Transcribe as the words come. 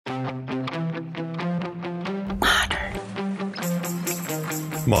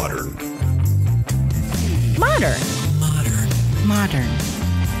Modern. Modern. Modern. Modern.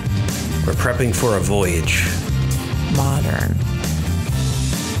 We're prepping for a voyage. Modern.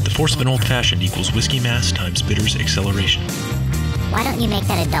 The force of an old-fashioned equals whiskey mass times bitters acceleration. Why don't you make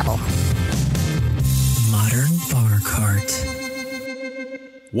that a double? Modern Bar Cart.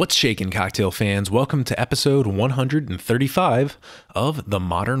 What's shaking, cocktail fans? Welcome to episode 135 of the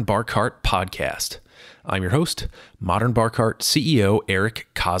Modern Bar Cart podcast. I'm your host, Modern Bar Cart CEO Eric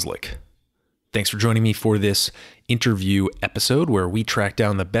Kozlik. Thanks for joining me for this interview episode where we track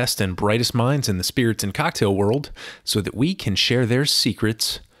down the best and brightest minds in the spirits and cocktail world so that we can share their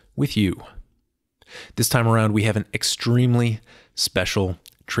secrets with you. This time around, we have an extremely special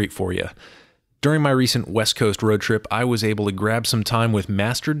treat for you. During my recent West Coast road trip, I was able to grab some time with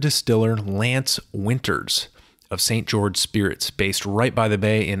Master Distiller Lance Winters of St. George Spirits, based right by the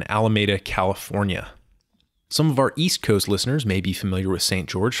bay in Alameda, California. Some of our East Coast listeners may be familiar with St.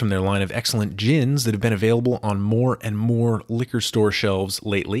 George from their line of excellent gins that have been available on more and more liquor store shelves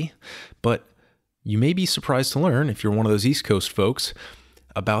lately, but you may be surprised to learn, if you're one of those East Coast folks,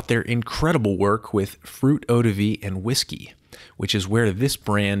 about their incredible work with fruit eau de vie and whiskey, which is where this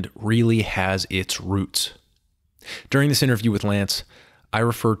brand really has its roots. During this interview with Lance, I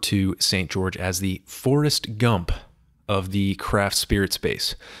refer to St. George as the Forrest Gump of the craft spirit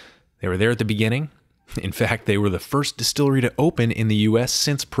space. They were there at the beginning. In fact, they were the first distillery to open in the U.S.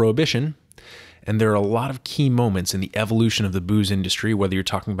 since Prohibition, and there are a lot of key moments in the evolution of the booze industry, whether you're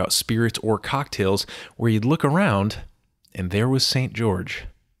talking about spirits or cocktails, where you'd look around and there was St. George.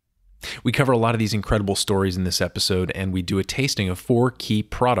 We cover a lot of these incredible stories in this episode, and we do a tasting of 4 key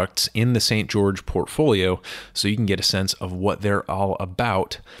products in the St. George portfolio so you can get a sense of what they're all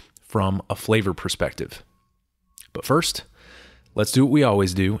about from a flavor perspective. But first, let's do what we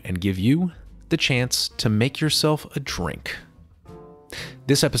always do and give you the chance to make yourself a drink.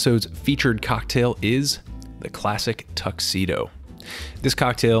 This episode's featured cocktail is the Classic Tuxedo. This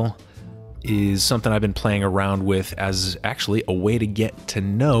cocktail is something I've been playing around with as actually a way to get to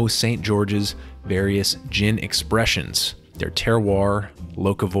know St. George's various gin expressions, their terroir,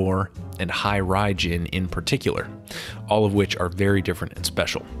 locavore, and high rye gin in particular, all of which are very different and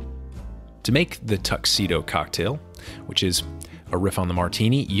special. To make the Tuxedo cocktail, which is a riff on the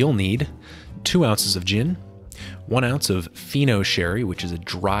martini, you'll need 2 ounces of gin, 1 ounce of Fino sherry, which is a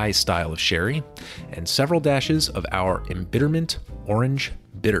dry style of sherry, and several dashes of our embitterment orange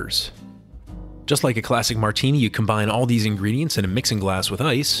bitters. Just like a classic martini, you combine all these ingredients in a mixing glass with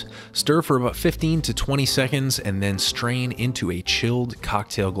ice, stir for about 15 to 20 seconds, and then strain into a chilled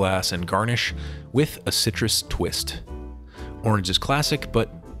cocktail glass and garnish with a citrus twist. Orange is classic,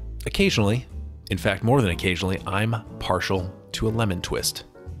 but occasionally, in fact more than occasionally, I'm partial to a lemon twist.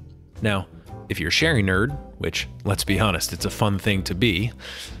 Now, if you're a sherry nerd, which, let's be honest, it's a fun thing to be,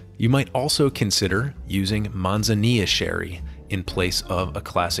 you might also consider using Manzanilla sherry in place of a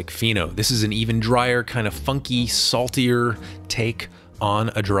classic Fino. This is an even drier, kind of funky, saltier take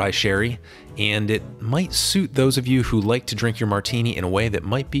on a dry sherry, and it might suit those of you who like to drink your martini in a way that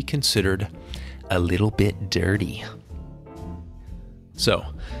might be considered a little bit dirty. So,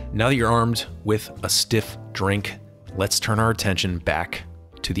 now that you're armed with a stiff drink, let's turn our attention back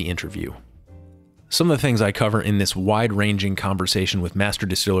to the interview. Some of the things I cover in this wide-ranging conversation with Master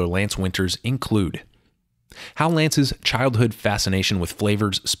Distiller Lance Winters include how Lance's childhood fascination with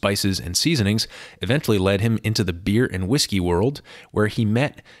flavors, spices, and seasonings eventually led him into the beer and whiskey world, where he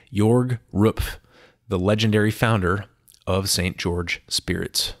met Jorg Rupf, the legendary founder of St. George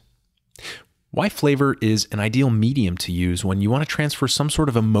Spirits. Why flavor is an ideal medium to use when you want to transfer some sort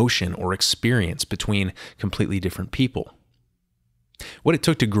of emotion or experience between completely different people. What it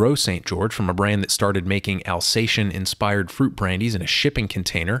took to grow St. George from a brand that started making Alsatian-inspired fruit brandies in a shipping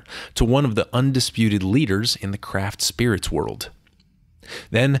container to one of the undisputed leaders in the craft spirits world.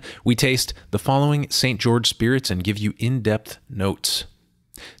 Then we taste the following St. George spirits and give you in-depth notes: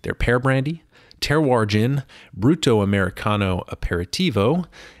 their pear brandy, Terroir Gin, Bruto Americano Aperitivo,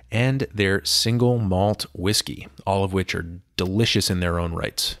 and their single malt whiskey, all of which are delicious in their own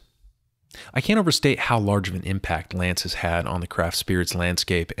rights. I can't overstate how large of an impact Lance has had on the craft spirits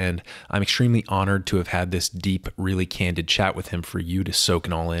landscape, and I'm extremely honored to have had this deep, really candid chat with him for you to soak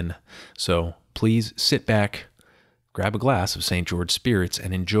it all in. So please sit back, grab a glass of St. George Spirits,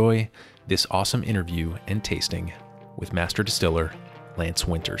 and enjoy this awesome interview and tasting with Master Distiller Lance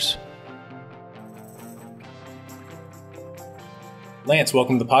Winters. Lance,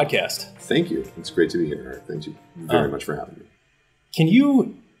 welcome to the podcast. Thank you. It's great to be here. Thank you very much for having me. Can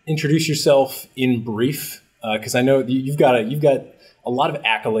you introduce yourself in brief? Because I know you've got a lot of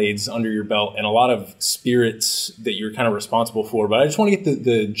accolades under your belt and a lot of spirits that you're kind of responsible for. But I just want to get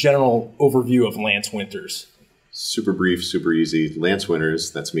the general overview of Lance Winters. Super brief, super easy. Lance Winters,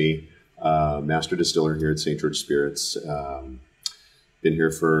 that's me, Master Distiller here at St. George Spirits. Been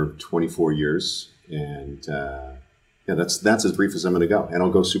here for 24 years, and that's as brief as I'm going to go. And I'll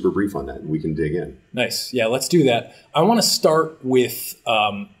go super brief on that, and we can dig in. Nice. Yeah, let's do that. I want to start with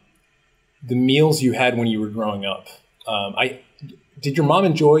the meals you had when you were growing up. Did your mom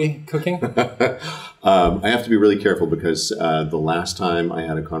enjoy cooking? I have to be really careful because the last time I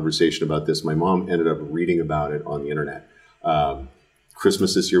had a conversation about this, my mom ended up reading about it on the internet.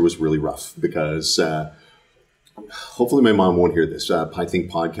 Christmas this year was really rough because hopefully my mom won't hear this. I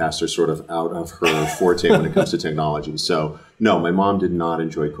think podcasts are sort of out of her forte when it comes to technology. So no, my mom did not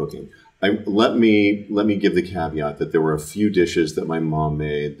enjoy cooking. Let me give the caveat that there were a few dishes that my mom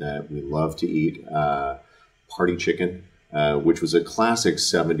made that we love to eat. Party chicken. Which was a classic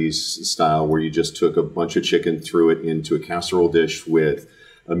 70s style where you just took a bunch of chicken, threw it into a casserole dish with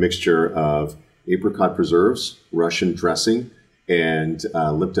a mixture of apricot preserves, Russian dressing, and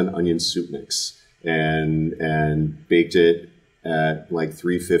Lipton onion soup mix, and baked it at like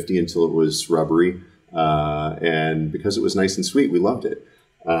 350 until it was rubbery. And because it was nice and sweet, we loved it.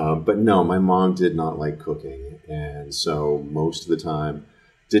 But no, my mom did not like cooking, and so most of the time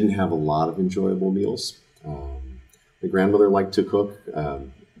didn't have a lot of enjoyable meals. My grandmother liked to cook,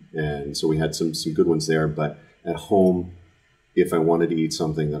 and so we had some good ones there. But at home, if I wanted to eat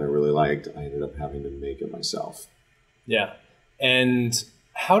something that I really liked, I ended up having to make it myself. Yeah. And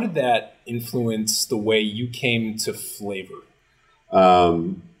how did that influence the way you came to flavor?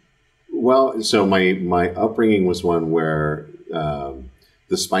 Well, so my upbringing was one where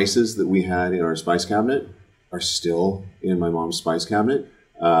the spices that we had in our spice cabinet are still in my mom's spice cabinet.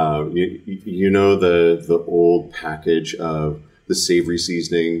 You know the old package of the savory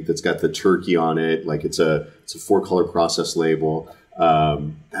seasoning that's got the turkey on it, like it's a 4-color process label.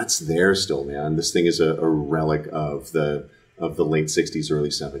 That's there still, man. This thing is a relic of the late 60s, early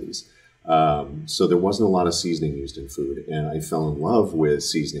 70s. So there wasn't a lot of seasoning used in food, and I fell in love with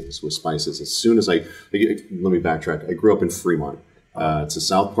seasonings, with spices. As soon as let me backtrack. I grew up in Fremont. It's the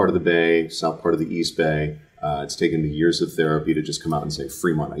south part of the bay, south part of the East Bay. It's taken me years of therapy to just come out and say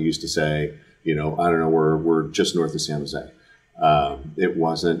Fremont. I used to say, I don't know, we're just north of San Jose. It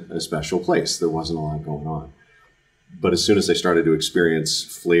wasn't a special place. There wasn't a lot going on. But as soon as I started to experience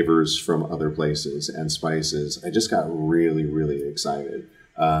flavors from other places and spices, I just got really, really excited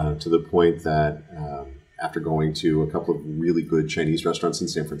to the point that after going to a couple of really good Chinese restaurants in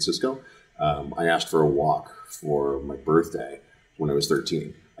San Francisco, I asked for a wok for my birthday when I was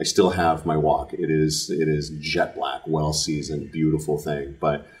 13. I still have my wok. It is jet black, well seasoned, beautiful thing.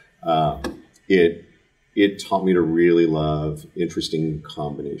 But it taught me to really love interesting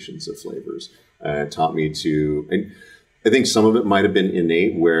combinations of flavors. It taught me to, and I think some of it might have been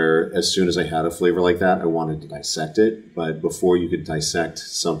innate, where as soon as I had a flavor like that, I wanted to dissect it. But before you could dissect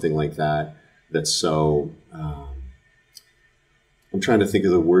something like that, that's so, I'm trying to think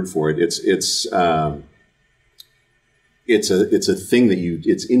of the word for it. It's a thing that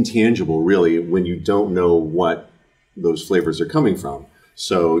it's intangible, really, when you don't know what those flavors are coming from.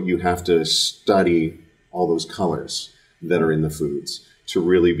 So you have to study all those colors that are in the foods to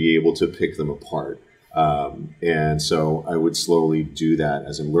really be able to pick them apart. And so I would slowly do that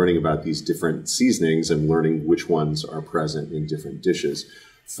as I'm learning about these different seasonings and learning which ones are present in different dishes.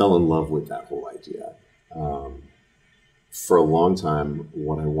 Fell in love with that whole idea. For a long time,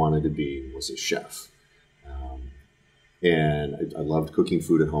 what I wanted to be was a chef. And I loved cooking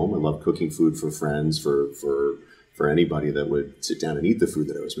food at home. I loved cooking food for friends, for anybody that would sit down and eat the food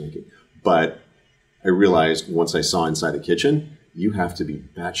that I was making. But I realized once I saw inside a kitchen, you have to be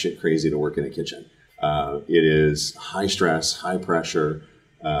batshit crazy to work in a kitchen. It is high stress, high pressure.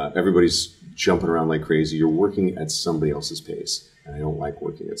 Everybody's jumping around like crazy. You're working at somebody else's pace, and I don't like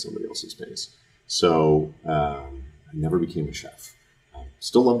working at somebody else's pace. So I never became a chef.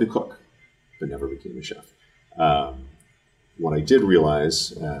 Still love to cook, but never became a chef. What I did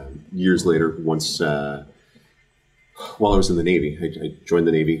realize years later, once while I was in the Navy, I joined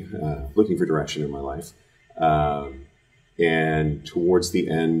the Navy looking for direction in my life. And towards the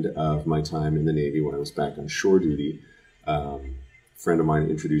end of my time in the Navy, when I was back on shore duty, a friend of mine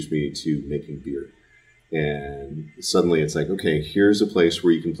introduced me to making beer. And suddenly it's like, okay, here's a place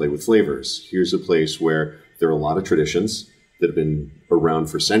where you can play with flavors. Here's a place where there are a lot of traditions that have been around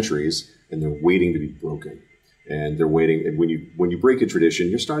for centuries, and they're waiting to be broken. And they're waiting. And when you break a tradition,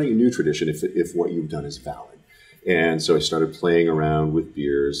 you're starting a new tradition if what you've done is valid. And so I started playing around with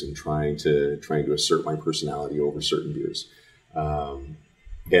beers and trying to assert my personality over certain beers. And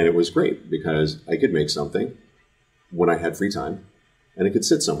it was great because I could make something when I had free time, and it could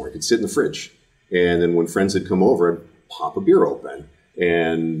sit somewhere. It could sit in the fridge. And then when friends had come over, I'd pop a beer open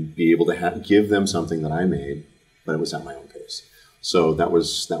and be able to give them something that I made, but it was at my own pace. So that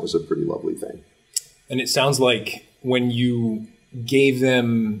was a pretty lovely thing. And it sounds like when you gave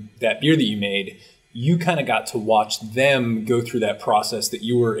them that beer that you made, you kind of got to watch them go through that process that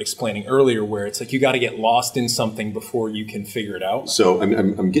you were explaining earlier, where it's like you got to get lost in something before you can figure it out. So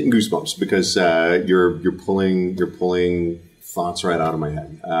I'm getting goosebumps because you're pulling thoughts right out of my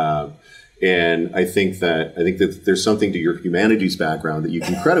head, and I think that there's something to your humanities background that you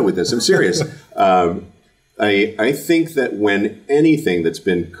can credit with this. I'm serious. I think that when anything that's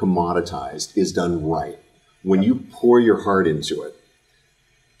been commoditized is done right, when you pour your heart into it,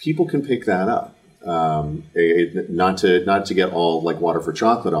 people can pick that up. Not to get all like water for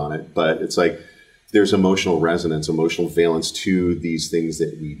chocolate on it, but it's like there's emotional resonance, emotional valence to these things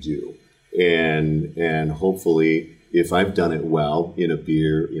that we do. And hopefully if I've done it well in a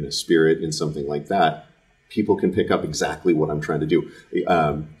beer, in a spirit, in something like that, people can pick up exactly what I'm trying to do.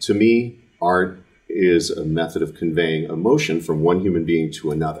 To me, art is a method of conveying emotion from one human being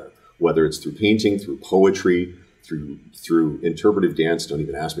to another, whether it's through painting, through poetry, through interpretive dance. Don't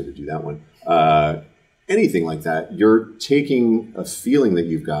even ask me to do that one. Anything like that, you're taking a feeling that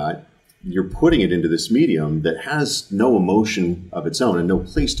you've got, you're putting it into this medium that has no emotion of its own and no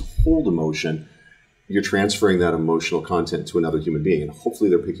place to hold emotion. You're transferring that emotional content to another human being, and hopefully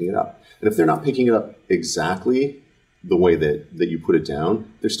they're picking it up. And if they're not picking it up exactly the way that you put it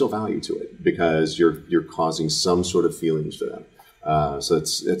down, there's still value to it because you're causing some sort of feelings for them. So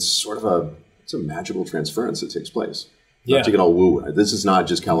it's sort of a magical transference that takes place. Not to get all woo. This is not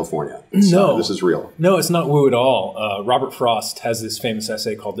just California. No, this is real. No, it's not woo at all. Robert Frost has this famous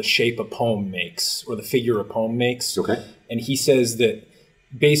essay called "The Shape a Poem Makes" or "The Figure a Poem Makes." Okay, and he says that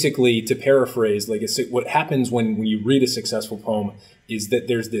basically, to paraphrase, like what happens when you read a successful poem is that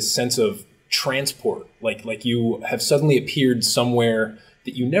there's this sense of transport, like you have suddenly appeared somewhere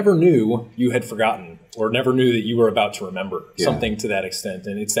that you never knew you had forgotten or never knew that you were about to remember, something to that extent.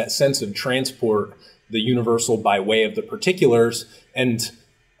 And it's that sense of transport, the universal by way of the particulars. And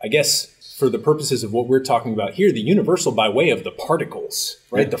I guess for the purposes of what we're talking about here, the universal by way of the particles,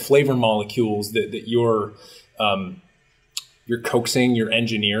 right? The flavor molecules that you're coaxing, you're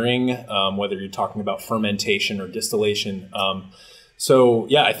engineering, whether you're talking about fermentation or distillation. So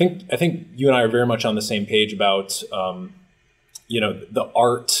yeah, I think you and I are very much on the same page about, the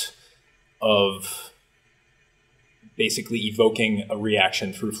art of basically evoking a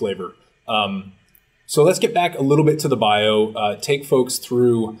reaction through flavor. So let's get back a little bit to the bio, take folks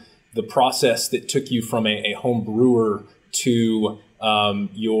through the process that took you from a home brewer to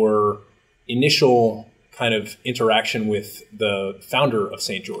your initial kind of interaction with the founder of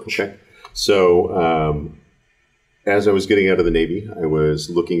St. George. Okay. So as I was getting out of the Navy, I was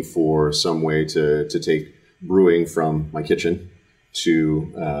looking for some way to take brewing from my kitchen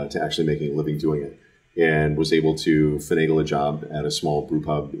to actually making a living doing it, and was able to finagle a job at a small brew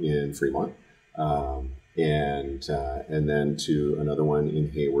pub in Fremont, and then to another one in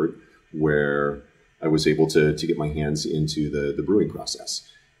Hayward, where I was able to get my hands into the brewing process.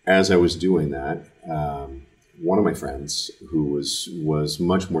 As I was doing that, one of my friends, who was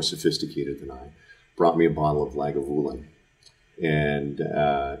much more sophisticated than I, brought me a bottle of Lagavulin. And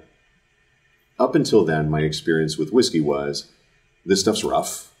up until then, my experience with whiskey was, this stuff's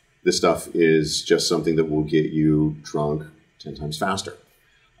rough. This stuff is just something that will get you drunk 10 times faster.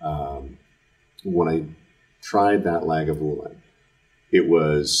 When I tried that Lagavulin, it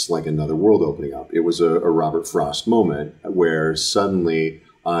was like another world opening up. It was a Robert Frost moment where suddenly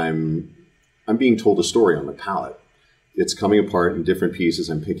I'm being told a story on my palate. It's coming apart in different pieces.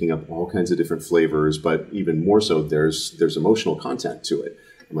 I'm picking up all kinds of different flavors, but even more so, there's emotional content to it.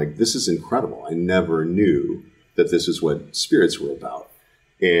 I'm like, this is incredible. I never knew that this is what spirits were about.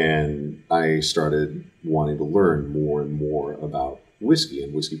 And I started wanting to learn more and more about whiskey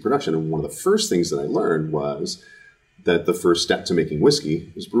and whiskey production. And one of the first things that I learned was that the first step to making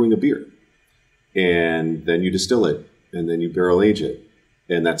whiskey is brewing a beer. And then you distill it, and then you barrel age it.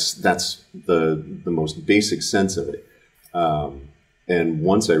 And that's the most basic sense of it. And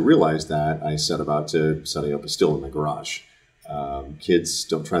once I realized that, I set about to setting up a still in my garage. Kids,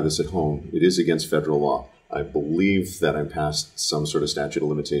 don't try this at home. It is against federal law. I believe that I'm past some sort of statute of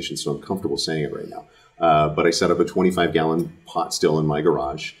limitations, so I'm comfortable saying it right now. But I set up a 25-gallon pot still in my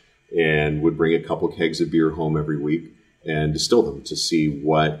garage and would bring a couple kegs of beer home every week and distill them to see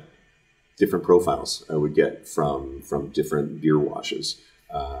what different profiles I would get from different beer washes.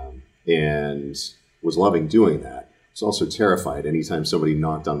 And was loving doing that. was also terrified anytime somebody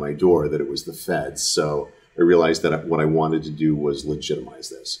knocked on my door that it was the feds. So I realized that what I wanted to do was legitimize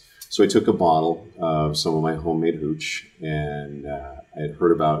this. So I took a bottle of some of my homemade hooch, and I had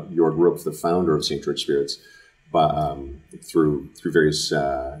heard about Jorg Rupf, the founder of St. George Spirits, through various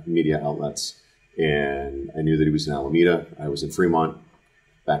media outlets. And I knew that he was in Alameda. I was in Fremont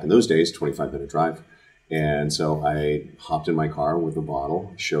back in those days, 25-minute drive. And so I hopped in my car with a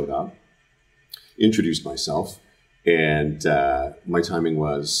bottle, showed up, introduced myself, and my timing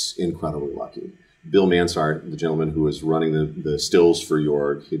was incredibly lucky. Bill Mansart, the gentleman who was running the stills for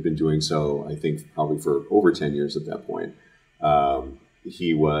Jorg, he'd been doing so, I think, probably for over 10 years at that point.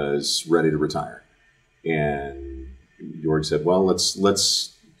 He was ready to retire. And Jorg said, well,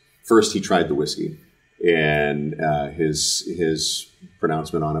 let's first he tried the whiskey. And his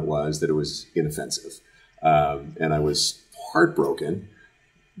pronouncement on it was that it was inoffensive. And I was heartbroken.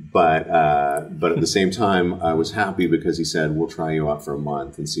 But at the same time, I was happy because he said, we'll try you out for a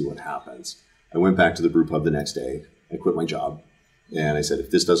month and see what happens. I went back to the brew pub the next day. I quit my job. And I said,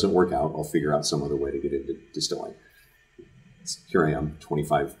 if this doesn't work out, I'll figure out some other way to get into distilling. Here I am,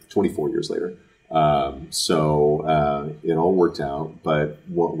 24 years later. So it all worked out. But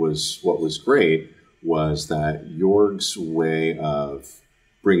what was great was that Jorg's way of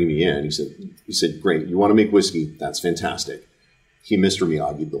bringing me in, he said, great, you want to make whiskey? That's fantastic. He Mr.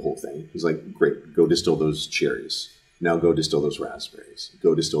 Miyagi'd the whole thing. He's like, great, go distill those cherries. Now go distill those raspberries.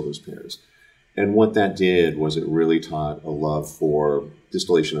 Go distill those pears. And what that did was it really taught a love for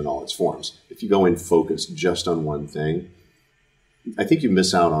distillation in all its forms. If you go in focused just on one thing, I think you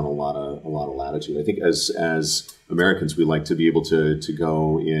miss out on a lot of latitude. I think as Americans, we like to be able to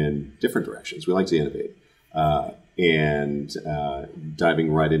go in different directions. We like to innovate. And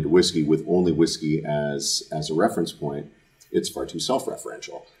diving right into whiskey with only whiskey as a reference point, it's far too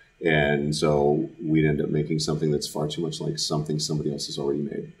self-referential. And so we'd end up making something that's far too much like something somebody else has already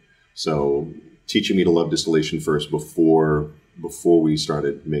made. So teaching me to love distillation first before we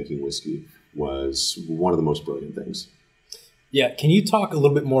started making whiskey was one of the most brilliant things. Yeah. Can you talk a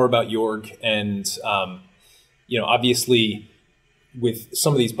little bit more about Jorg? And, obviously with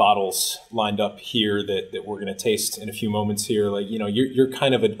some of these bottles lined up here that we're going to taste in a few moments here, like, you're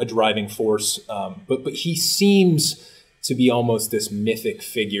kind of a driving force. But he seems to be almost this mythic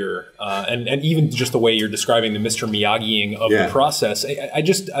figure. And even just the way you're describing the Mr. Miyagi-ing of the process.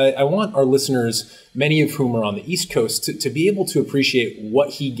 I want our listeners, many of whom are on the East Coast, to be able to appreciate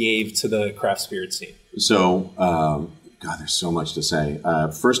what he gave to the craft spirit scene. So, God, there's so much to say.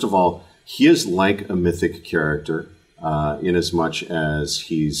 First of all, he is like a mythic character in as much as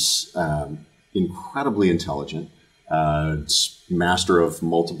he's incredibly intelligent, master of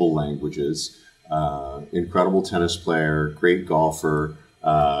multiple languages, incredible tennis player, great golfer,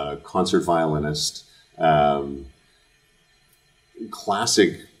 concert violinist,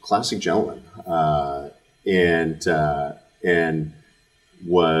 classic gentleman, and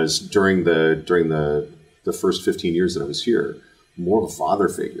was during the first 15 years that I was here, more of a father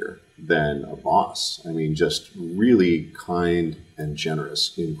figure than a boss. I mean, just really kind and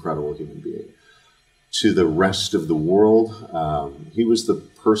generous, incredible human being. To the rest of the world, he was the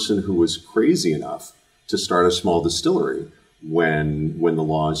person who was crazy enough to start a small distillery when the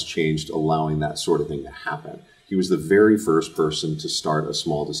laws changed, allowing that sort of thing to happen. He was the very first person to start a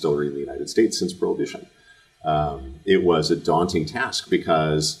small distillery in the United States since Prohibition. It was a daunting task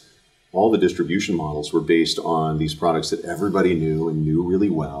because all the distribution models were based on these products that everybody knew and knew really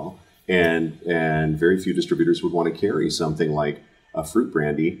well, and very few distributors would want to carry something like a fruit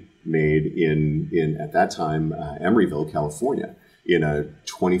brandy made in at that time, Emeryville, California, in a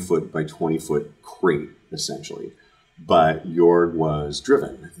 20-foot by 20-foot crate, essentially. But Jorg was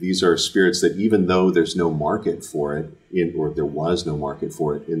driven. These are spirits that, even though there's no market for it, there was no market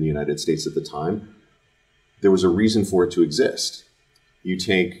for it in the United States at the time, there was a reason for it to exist. You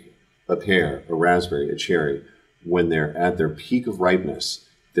take a pear, a raspberry, a cherry, when they're at their peak of ripeness,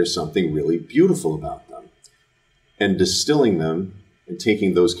 there's something really beautiful about them. And distilling them and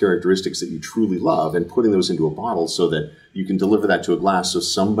taking those characteristics that you truly love and putting those into a bottle so that you can deliver that to a glass so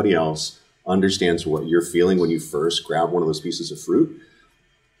somebody else understands what you're feeling when you first grab one of those pieces of fruit,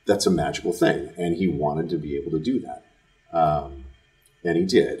 that's a magical thing. And he wanted to be able to do that. And he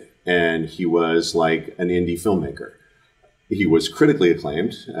did. And he was like an indie filmmaker. He was critically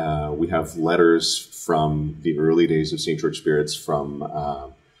acclaimed. We have letters from the early days of St. George Spirits from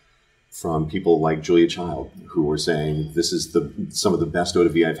people like Julia Child, who were saying, this is some of the best eau de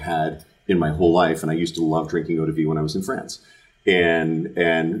vie I've had in my whole life. And I used to love drinking eau de vie when I was in France.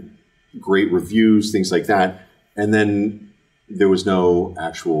 And great reviews, things like that. And then there was no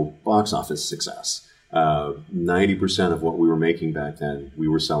actual box office success. 90% of what we were making back then, we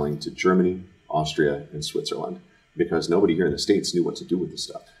were selling to Germany, Austria, and Switzerland, because nobody here in the States knew what to do with this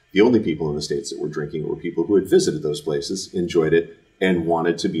stuff. The only people in the States that were drinking were people who had visited those places, enjoyed it, and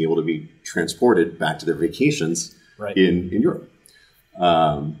wanted to be able to be transported back to their vacations in Europe.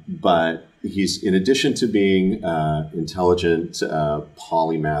 But he's, in addition to being intelligent,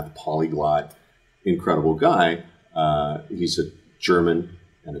 polymath, polyglot, incredible guy, he's a German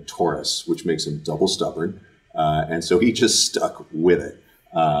and a Taurus, which makes him double stubborn. And so he just stuck with it.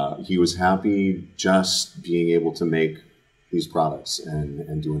 He was happy just being able to make these products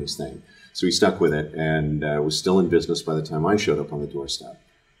and doing his thing. So he stuck with it and was still in business by the time I showed up on the doorstep.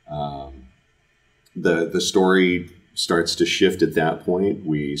 The story starts to shift at that point.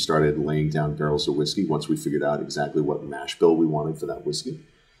 We started laying down barrels of whiskey once we figured out exactly what mash bill we wanted for that whiskey.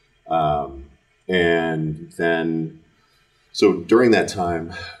 And then, so during that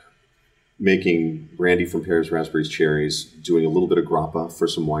time, making brandy from pears, raspberries, cherries, doing a little bit of grappa for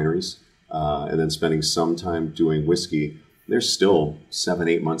some wineries, and then spending some time doing whiskey, there's still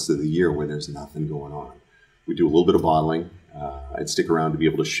 7-8 months of the year where there's nothing going on. We do a little bit of bottling. I'd stick around to be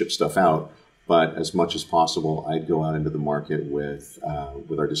able to ship stuff out, but as much as possible, I'd go out into the market with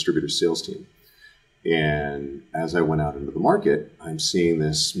our distributor sales team. And as I went out into the market, I'm seeing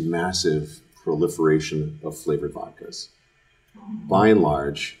this massive proliferation of flavored vodkas. By and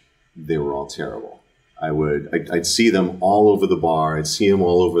large, they were all terrible. I'd see them all over the bar. I'd see them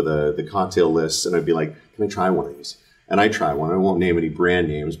all over the cocktail lists, and I'd be like, "Can I try one of these?" And I try one. I won't name any brand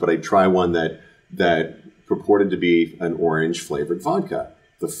names, but I'd try one that purported to be an orange flavored vodka.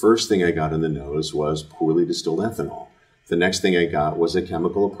 The first thing I got in the nose was poorly distilled ethanol. The next thing I got was a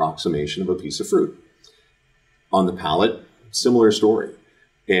chemical approximation of a piece of fruit. On the palate, similar story.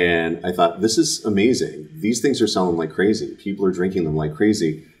 And I thought, this is amazing. These things are selling like crazy. People are drinking them like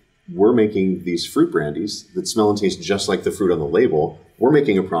crazy. We're making these fruit brandies that smell and taste just like the fruit on the label. We're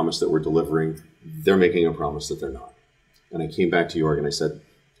making a promise that we're delivering. They're making a promise that they're not. And I came back to Jorg and I said,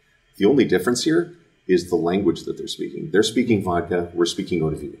 the only difference here is the language that they're speaking. They're speaking vodka. We're speaking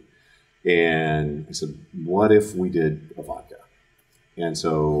eau de vie. And I said, what if we did a vodka? And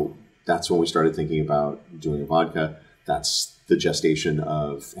so that's when we started thinking about doing a vodka. That's the gestation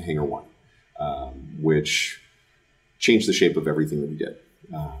of Hangar One, which changed the shape of everything that we did.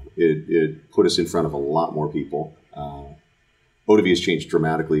 It put us in front of a lot more people. Eau de vie has changed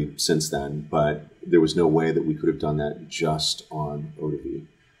dramatically since then, but there was no way that we could have done that just on eau de vie.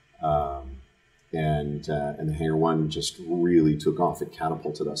 And the Hangar One just really took off. It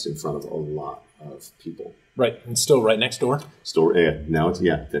catapulted us in front of a lot of people. Right, and still right next door. Still, now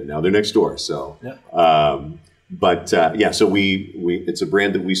they're next door. So, yeah. So it's a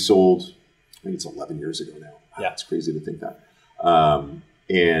brand that we sold. I think it's 11 years ago now. Yeah, it's crazy to think that.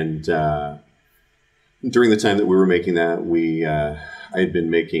 During the time that we were making that, I had been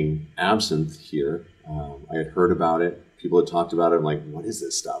making absinthe here. I had heard about it. People had talked about it. I'm like, what is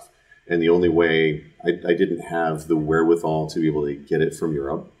this stuff? And the only way I didn't have the wherewithal to be able to get it from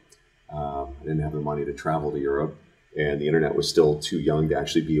Europe. I didn't have the money to travel to Europe, and the internet was still too young to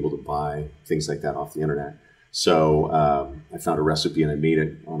actually be able to buy things like that off the internet. So I found a recipe and I made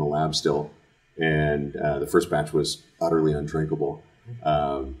it on a lab still. And the first batch was utterly undrinkable.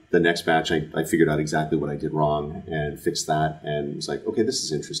 The next batch, I figured out exactly what I did wrong and fixed that, and was like, okay, this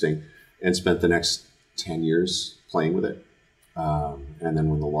is interesting, and spent the next 10 years playing with it. And then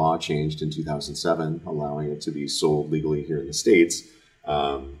when the law changed in 2007, allowing it to be sold legally here in the States,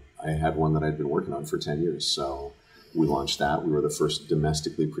 I had one that I'd been working on for 10 years. So we launched that. We were the first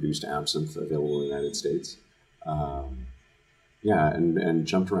domestically produced absinthe available in the United States. And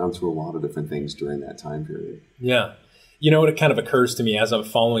jumped around through a lot of different things during that time period. Yeah. You know what, it kind of occurs to me as I'm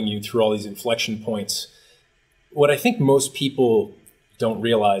following you through all these inflection points. What I think most people don't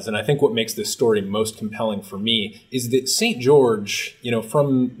realize, and I think what makes this story most compelling for me, is that St. George,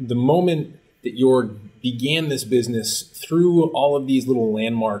 from the moment that Jorg began this business through all of these little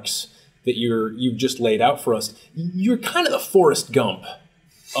landmarks that you've just laid out for us, you're kind of the Forrest Gump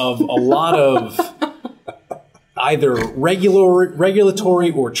of a lot of either regulatory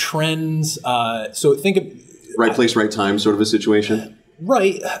or trends. So think of right place, right time sort of a situation.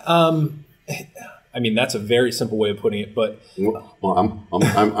 Right. I mean, that's a very simple way of putting it, but well,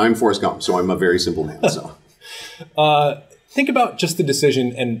 I'm Forrest Gump, so I'm a very simple man. So think about just the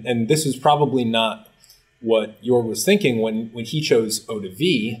decision, and this is probably not what Jorg was thinking when he chose eau de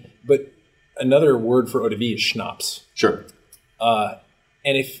vie, but another word for eau de vie is schnapps. Sure. And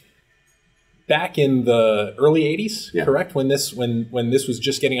if back in the early 80s, yeah. Correct, when this was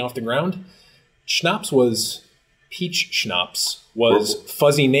just getting off the ground, schnapps was peach schnapps was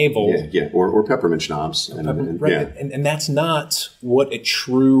fuzzy navel. Or peppermint schnapps. And that's not what a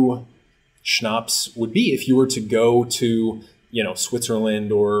true schnapps would be. If you were to go to,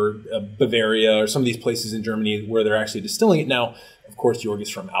 Switzerland or Bavaria or some of these places in Germany where they're actually distilling it. Now, of course, Jorg is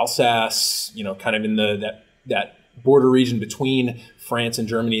from Alsace, kind of in that border region between France and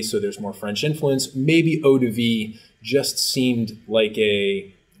Germany, so there's more French influence. Maybe eau de vie just seemed like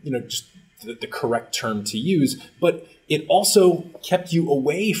just the correct term to use, but it also kept you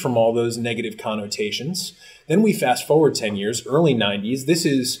away from all those negative connotations. Then we fast forward 10 years, early 90s. This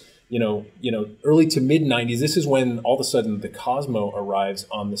is, early to mid 90s. This is when all of a sudden the Cosmo arrives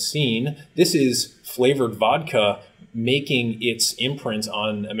on the scene. This is flavored vodka making its imprint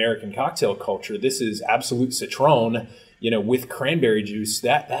on American cocktail culture. This is Absolute Citron, with cranberry juice.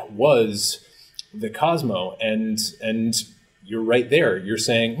 That was the Cosmo. And you're right there. You're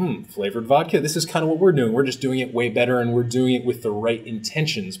saying, flavored vodka, this is kind of what we're doing. We're just doing it way better, and we're doing it with the right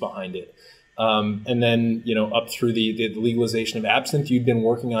intentions behind it. And then, up through the legalization of absinthe, you'd been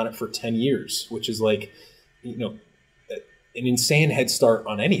working on it for 10 years, which is like, an insane head start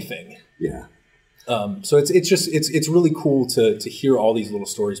on anything. Yeah. So it's really cool to hear all these little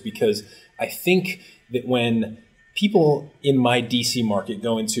stories, because I think that when people in my DC market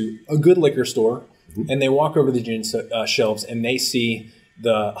go into a good liquor store and they walk over the gin shelves and they see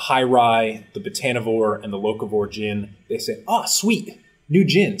the High Rye, the Botanivore, and the Locavore gin, they say, sweet, new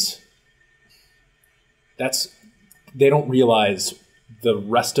gins. They don't realize the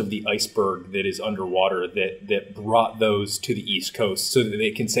rest of the iceberg that is underwater that brought those to the East Coast so that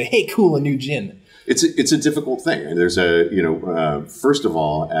they can say, hey, cool, a new gin. It's a difficult thing. And there's first of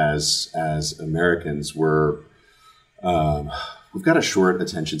all, as Americans, we've got a short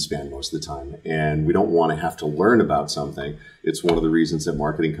attention span most of the time, and we don't want to have to learn about something. It's one of the reasons that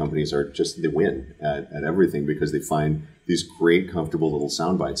marketing companies they win at everything, because they find these great, comfortable little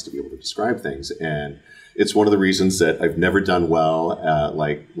sound bites to be able to describe things. And it's one of the reasons that I've never done well,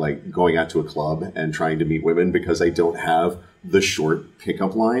 like going out to a club and trying to meet women, because I don't have the short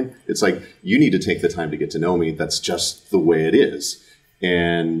pickup line. It's like, you need to take the time to get to know me. That's just the way it is.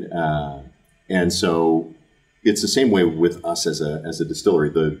 And so it's the same way with us as a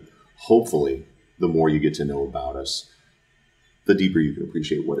distillery. Hopefully, the more you get to know about us, the deeper you can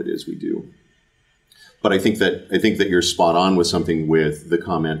appreciate what it is we do. But I think that you're spot on with something with the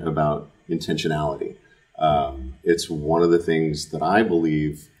comment about intentionality. It's one of the things that I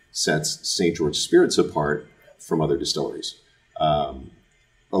believe sets St. George Spirits apart from other distilleries. So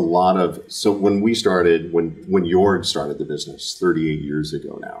when we started, when Jorg started the business 38 years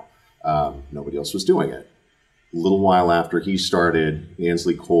ago now, nobody else was doing it. A little while after he started,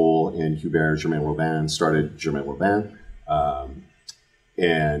 Ansley Cole and Hubert Germain Robin started Germain Robin.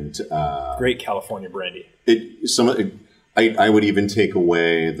 Great California brandy. I would even take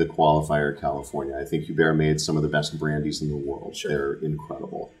away the qualifier California. I think Hubert made some of the best brandies in the world. Sure. They're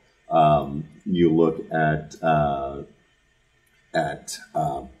incredible. You look at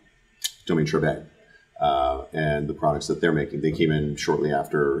Domaine Charbet and the products that they're making. They came in shortly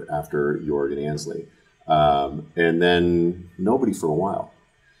after Jorg and Ansley. And then nobody for a while.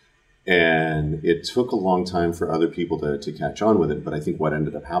 And it took a long time for other people to catch on with it. But I think what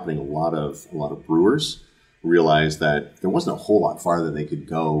ended up happening, a lot of brewers realized that there wasn't a whole lot farther they could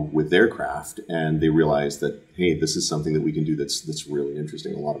go with their craft. And they realized that, hey, this is something that we can do that's really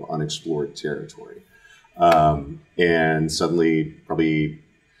interesting, a lot of unexplored territory. And suddenly, probably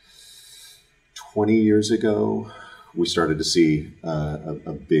 20 years ago, we started to see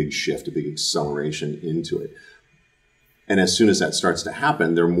a big shift, a big acceleration into it. And as soon as that starts to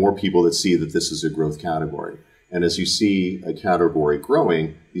happen, there are more people that see that this is a growth category. And as you see a category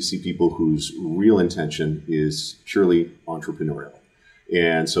growing, you see people whose real intention is purely entrepreneurial.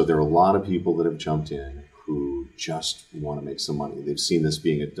 And so there are a lot of people that have jumped in who just want to make some money. They've seen this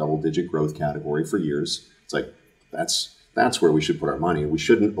being a double-digit growth category for years. It's like, that's where we should put our money. We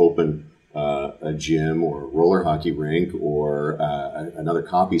shouldn't open a gym or a roller hockey rink or another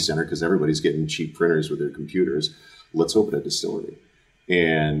copy center because everybody's getting cheap printers with their computers. Let's open a distillery.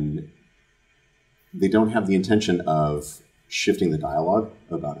 And they don't have the intention of shifting the dialogue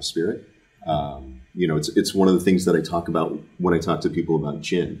about a spirit. It's one of the things that I talk about when I talk to people about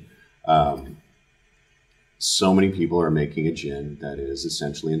gin. So many people are making a gin that is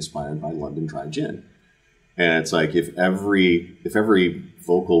essentially inspired by London Dry Gin. And it's like, if every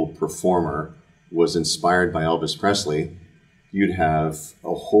vocal performer was inspired by Elvis Presley, you'd have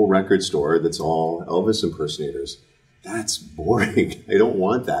a whole record store that's all Elvis impersonators. That's boring. I don't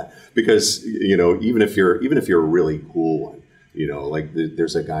want that, because even if you're a really cool one,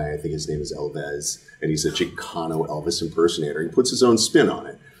 There's a guy, I think his name is Elvez, and he's a Chicano Elvis impersonator. He puts his own spin on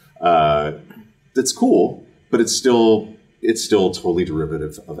it. That's cool, but it's still totally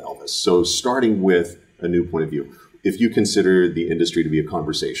derivative of Elvis. So starting with a new point of view, if you consider the industry to be a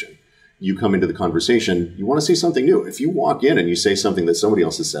conversation, you come into the conversation, you want to say something new. If you walk in and you say something that somebody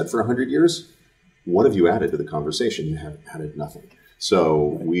else has said for 100 years, what have you added to the conversation? You have added nothing.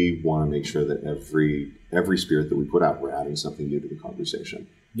 So we want to make sure that every spirit that we put out, we're adding something new to the conversation.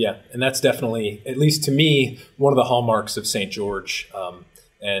 Yeah, and that's definitely, at least to me, one of the hallmarks of St. George.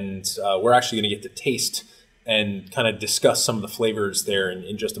 And we're actually going to get to taste and kind of discuss some of the flavors there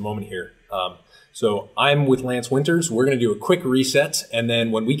in just a moment here. So I'm with Lance Winters. We're going to do a quick reset, and then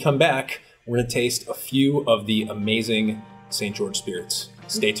when we come back, we're going to taste a few of the amazing St. George spirits.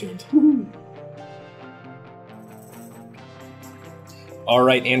 Stay tuned. All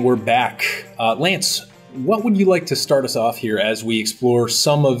right, and we're back. Lance, what would you like to start us off here as we explore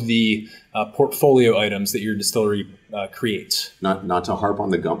some of the portfolio items that your distillery creates? Not to harp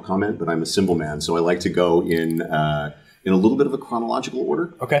on the Gump comment, but I'm a symbol man, so I like to go in a little bit of a chronological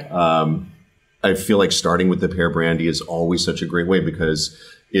order. Okay. I feel like starting with the pear brandy is always such a great way because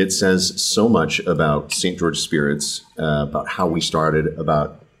it says so much about St. George spirits, about how we started,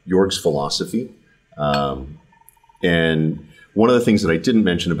 about Jorg's philosophy. And one of the things that I didn't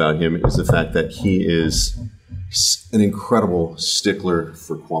mention about him is the fact that he is an incredible stickler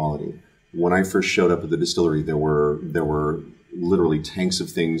for quality. When I first showed up at the distillery, there were literally tanks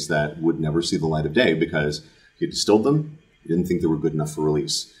of things that would never see the light of day because he distilled them, he didn't think they were good enough for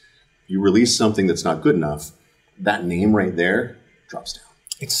release. You release something that's not good enough, that name right there drops down.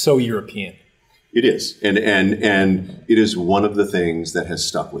 It's so European. It is, and it is one of the things that has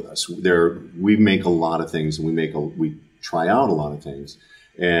stuck with us. We make a lot of things, and we try out a lot of things,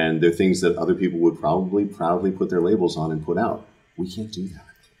 and they're things that other people would probably proudly put their labels on and put out. We can't do that.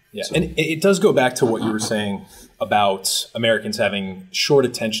 Yeah, so. And it does go back to what you were saying about Americans having short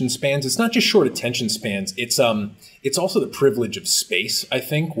attention spans. It's not just short attention spans. It's also the privilege of space, I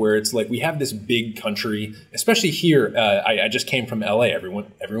think, where it's like we have this big country, especially here. I just came from LA.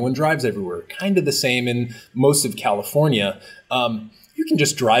 Everyone drives everywhere. Kind of the same in most of California. You can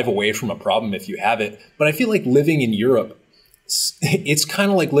just drive away from a problem if you have it. But I feel like living in Europe, it's kind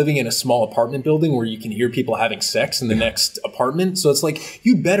of like living in a small apartment building where you can hear people having sex in the next apartment. So it's like,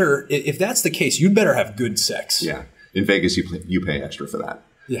 you better, if that's the case, you'd better have good sex. Yeah. In Vegas, you pay extra for that.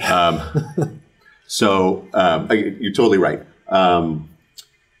 Yeah. You're totally right.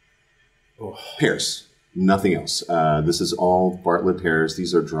 Pears, nothing else. This is all Bartlett pears.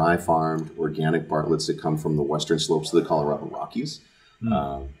 These are dry farmed organic Bartletts that come from the western slopes of the Colorado Rockies.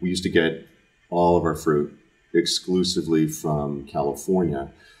 We used to get all of our fruit exclusively from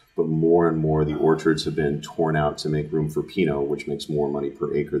California, but more and more the orchards have been torn out to make room for Pinot, which makes more money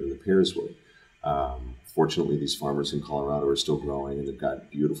per acre than the pears would. Fortunately, these farmers in Colorado are still growing, and they've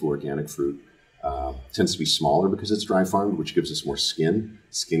got beautiful organic fruit. Tends to be smaller because it's dry farmed, which gives us more skin.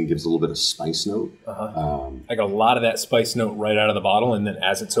 Skin gives a little bit of spice note. I got a lot of that spice note right out of the bottle, and then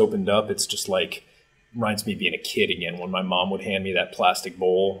as it's opened up, it's just like, reminds me of being a kid again when my mom would hand me that plastic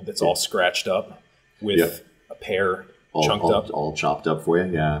bowl that's all scratched up with a pear chunked up. All chopped up for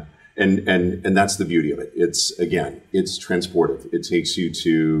you, yeah. And that's the beauty of it. It's transportive. It takes you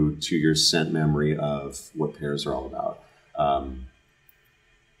to your scent memory of what pears are all about.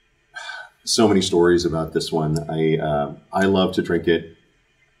 So many stories about this one. I love to drink it.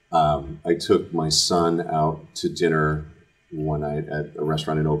 I took my son out to dinner one night at a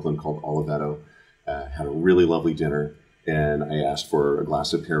restaurant in Oakland called Alameda. Had a really lovely dinner, and I asked for a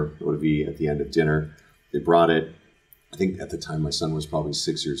glass of pear eau de vie at the end of dinner. They brought it. I think at the time my son was probably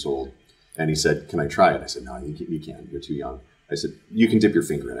 6 years old, and he said, "Can I try it?" I said, "No, you can't. You're too young." I said, "You can dip your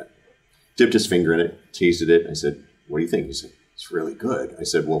finger in it." Dipped his finger in it, tasted it. I said, "What do you think?" He said, "It's really good." I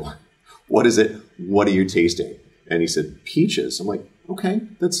said, "Well, what is it? What are you tasting?" And he said, "Peaches." I'm like, "Okay,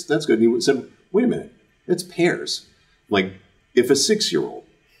 that's good." And he said, "Wait a minute, it's pears." Like, if a 6-year-old,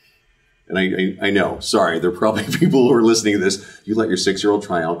 and I know, sorry, there are probably people who are listening to this, you let your 6-year-old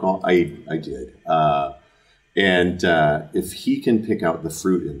try alcohol? I did. And if he can pick out the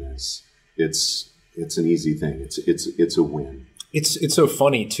fruit in this, it's an easy thing. It's a win. It's so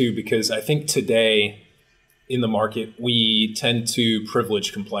funny too, because I think today in the market we tend to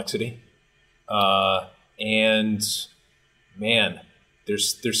privilege complexity, and man,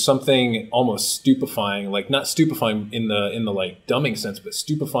 there's something almost stupefying, like not stupefying in the like dumbing sense, but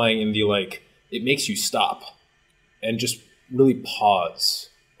stupefying in the like it makes you stop and just really pause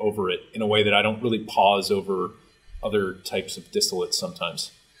over it in a way that I don't really pause over other types of distillates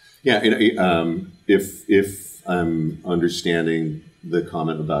sometimes. Yeah, if I'm understanding the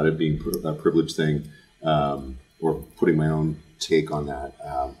comment about it being a privilege thing, or putting my own take on that.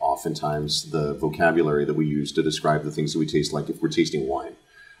 Oftentimes, the vocabulary that we use to describe the things that we taste, like if we're tasting wine,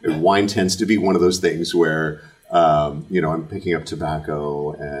 and wine tends to be one of those things where I'm picking up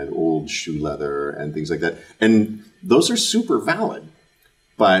tobacco and old shoe leather and things like that, and those are super valid.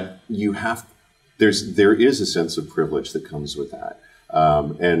 But there is a sense of privilege that comes with that.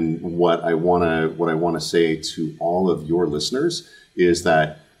 And what I want to say to all of your listeners is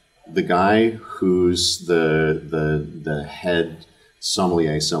that the guy who's the head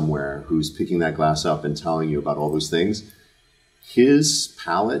sommelier somewhere, who's picking that glass up and telling you about all those things, his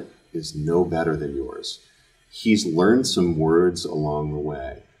palate is no better than yours. He's learned some words along the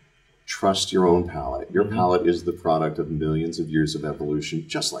way. Trust your own palate. Your palate is the product of millions of years of evolution,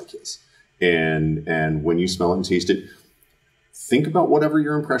 just like his. And when you smell it and taste it, think about whatever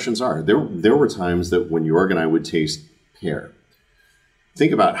your impressions are. There were times that when Jorg and I would taste pear,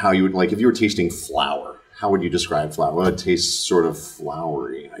 think about how you would, like, if you were tasting flour, how would you describe flour? Well, it tastes sort of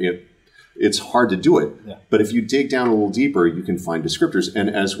floury. It's hard to do it. Yeah. But if you dig down a little deeper, you can find descriptors. And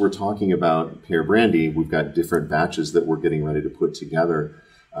as we're talking about pear brandy, we've got different batches that we're getting ready to put together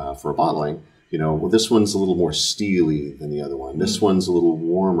for a bottling. This one's a little more steely than the other one. This one's a little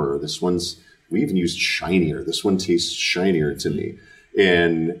warmer. We even used shinier. This one tastes shinier to me.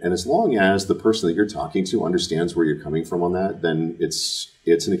 And as long as the person that you're talking to understands where you're coming from on that, then it's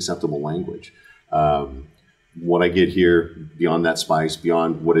an acceptable language. What I get here, beyond that spice,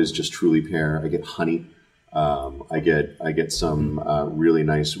 beyond what is just truly pear, I get honey. I get some really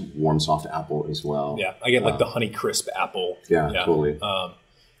nice warm, soft apple as well. Yeah, I get like the honey crisp apple. Yeah, totally.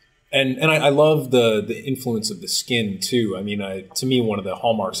 And I love the influence of the skin too. I mean, to me, one of the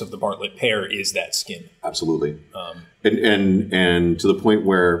hallmarks of the Bartlett pear is that skin. Absolutely. And to the point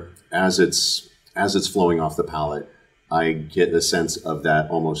where as it's flowing off the palate, I get a sense of that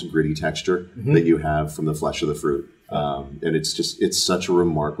almost gritty texture that you have from the flesh of the fruit. And it's such a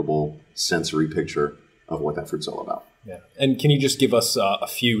remarkable sensory picture of what that fruit's all about. Yeah. And can you just give us a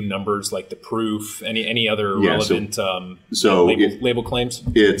few numbers, like the proof, any other relevant label claims?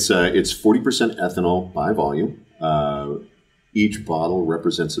 It's 40% ethanol by volume. Each bottle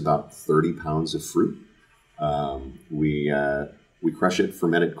represents about 30 pounds of fruit. We crush it,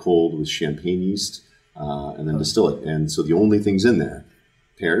 ferment it cold with champagne yeast, and then distill it. And so the only things in there,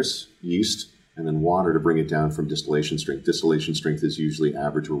 pears, yeast, and then water to bring it down from distillation strength. Distillation strength is usually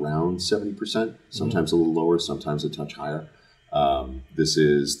average around 70%, sometimes a little lower, sometimes a touch higher. This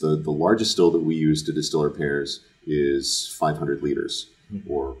is the largest still that we use to distill our pears is 500 liters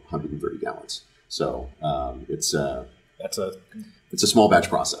or 130 gallons. So it's a small batch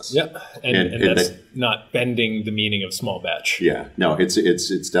process. Yeah, and that's not bending the meaning of small batch. Yeah, no,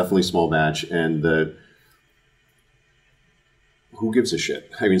 it's definitely small batch, and who gives a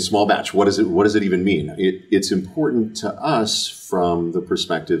shit? I mean, small batch. What does it even mean? It's important to us from the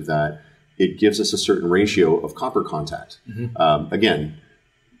perspective that it gives us a certain ratio of copper contact. Again,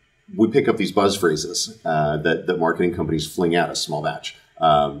 we pick up these buzz phrases that marketing companies fling at us. Small batch.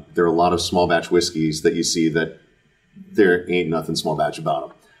 There are a lot of small batch whiskeys that you see that there ain't nothing small batch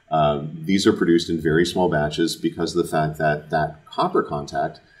about them. These are produced in very small batches because of the fact that copper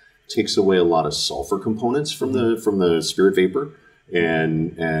contact takes away a lot of sulfur components from the spirit vapor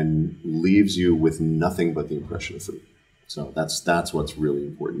and leaves you with nothing but the impression of fruit. So that's what's really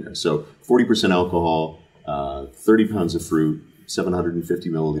important there. So 40% alcohol, 30 pounds of fruit, 750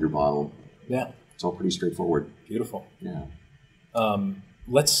 milliliter bottle. Yeah, it's all pretty straightforward. Beautiful. Yeah.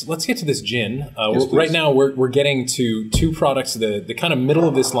 Let's get to this gin. Yes, right now we're getting to two products. The kind of middle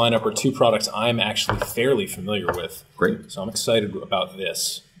of this lineup are two products I'm actually fairly familiar with. Great. So I'm excited about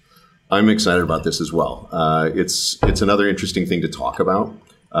this. I'm excited about this as well. It's another interesting thing to talk about.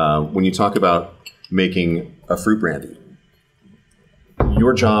 When you talk about making a fruit brandy,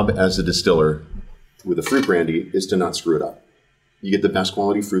 your job as a distiller with a fruit brandy is to not screw it up. You get the best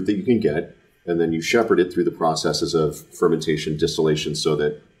quality fruit that you can get, and then you shepherd it through the processes of fermentation, distillation, so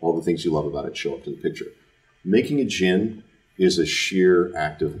that all the things you love about it show up to the picture. Making a gin is a sheer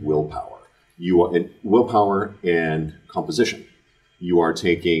act of willpower. Willpower and composition. You are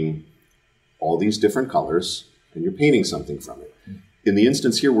taking all these different colors and you're painting something from it. In the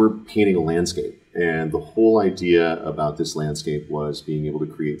instance here, we're painting a landscape. And the whole idea about this landscape was being able to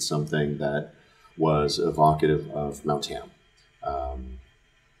create something that was evocative of Mount Tam.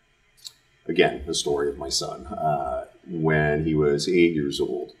 Again, the story of my son. When he was 8 years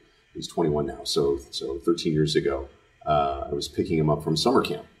old, he's 21 now, so 13 years ago, I was picking him up from summer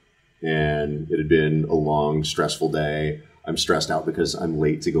camp. And it had been a long, stressful day. I'm stressed out because I'm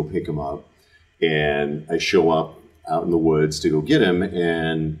late to go pick him up. And I show up out in the woods to go get him,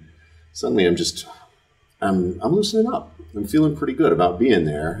 and suddenly I'm loosening up. I'm feeling pretty good about being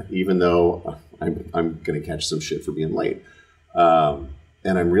there, even though I'm going to catch some shit for being late. And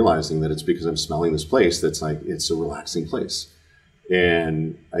I'm realizing that it's because I'm smelling this place that's like, it's a relaxing place.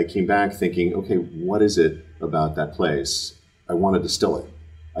 And I came back thinking, okay, what is it about that place? I want to distill it.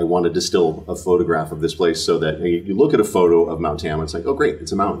 I want to distill a photograph of this place so that you look at a photo of Mount Tama, it's like, oh, great,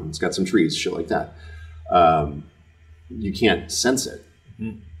 it's a mountain. It's got some trees, shit like that. You can't sense it.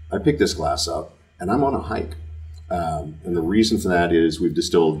 I pick this glass up, and I'm on a hike. And the reason for that is we've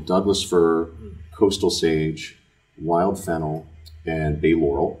distilled Douglas fir, coastal sage, wild fennel, and bay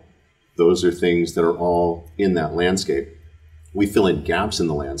laurel. Those are things that are all in that landscape. We fill in gaps in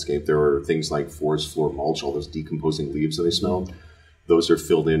the landscape. There are things like forest floor mulch, all those decomposing leaves that I smelled. Those are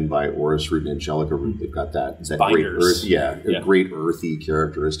filled in by orris root and angelica root. They've got that great great earthy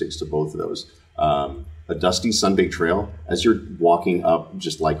characteristics to both of those. A dusty sun-baked trail, as you're walking up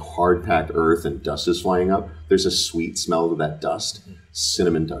just like hard-packed earth and dust is flying up, there's a sweet smell of that dust.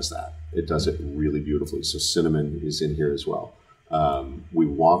 Cinnamon does that. It does it really beautifully. So cinnamon is in here as well. We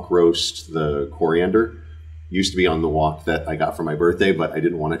wok roast the coriander. Used to be on the wok that I got for my birthday, but I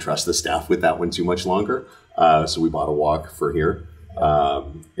didn't want to trust the staff with that one too much longer. So we bought a wok for here.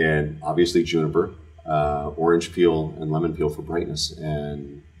 And obviously juniper, orange peel, and lemon peel for brightness.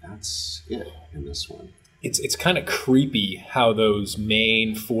 And that's it in this one. It's kind of creepy how those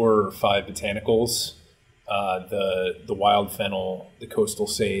main 4 or 5 botanicals, the wild fennel, the coastal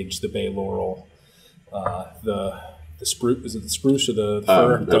sage, the bay laurel, the spruce, is it the spruce or the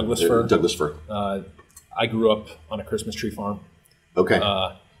fir? Douglas fir? Douglas fir. I grew up on a Christmas tree farm. Okay.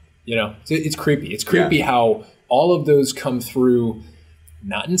 It's creepy. It's creepy how all of those come through,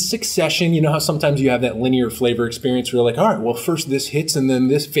 not in succession. You know how sometimes you have that linear flavor experience where you're like, all right, well, first this hits and then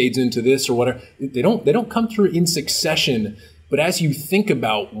this fades into this or whatever. They don't come through in succession, but as you think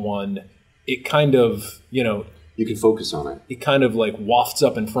about one, it kind of, you can focus on it. It kind of like wafts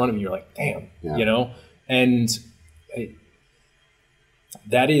up in front of you. You're like, damn, and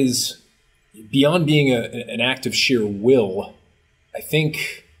that is beyond being an act of sheer will. I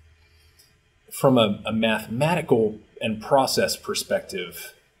think from a mathematical and process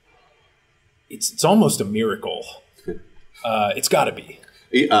perspective, it's almost a miracle. It's got to be.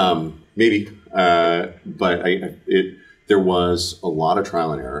 Maybe, but there was a lot of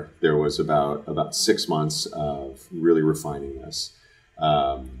trial and error. There was about 6 months of really refining this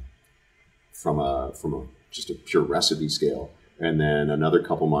from just a pure recipe scale, and then another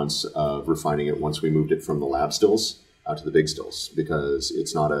couple months of refining it once we moved it from the lab stills out to the big stills, because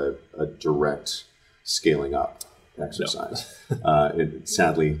it's not a direct scaling up exercise. No. It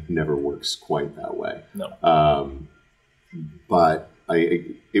sadly never works quite that way. No. But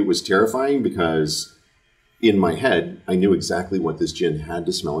it was terrifying because in my head, I knew exactly what this gin had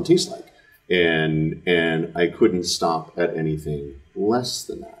to smell and taste like. And I couldn't stop at anything less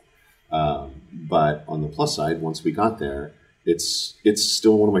than that. But on the plus side, once we got there, it's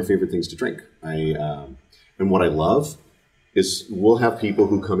still one of my favorite things to drink. And what I love is we'll have people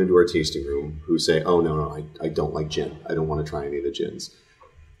who come into our tasting room who say, oh, no, I don't like gin. I don't want to try any of the gins.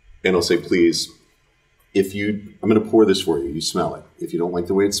 And I'll say, please, I'm going to pour this for you. You smell it. If you don't like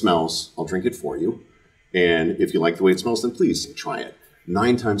the way it smells, I'll drink it for you. And if you like the way it smells, then please try it.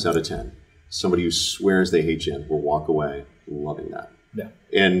 9 times out of 10, somebody who swears they hate gin will walk away loving that. Yeah.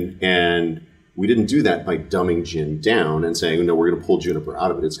 And we didn't do that by dumbing gin down and saying, no, we're going to pull juniper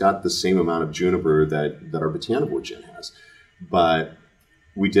out of it. It's got the same amount of juniper that our botanivore gin has. But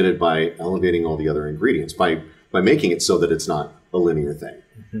we did it by elevating all the other ingredients, by making it so that it's not a linear thing,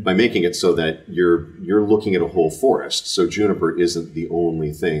 by making it so that you're looking at a whole forest. So juniper isn't the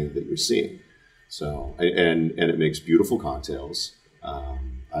only thing that you're seeing. So, and it makes beautiful cocktails.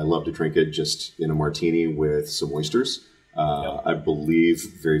 I love to drink it just in a martini with some oysters. I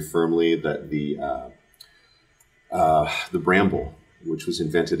believe very firmly that the bramble, which was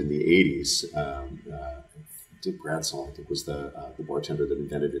invented in the 80s, Dick Bradshaw, I think, was the bartender that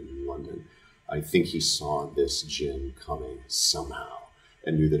invented it in London. I think he saw this gin coming somehow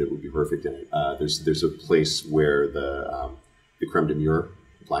and knew that it would be perfect in it. There's a place where the creme de mure,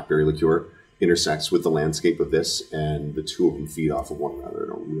 blackberry liqueur, intersects with the landscape of this, and the two of them feed off of one another in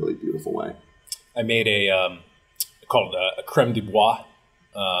a really beautiful way. I made called a creme de bois.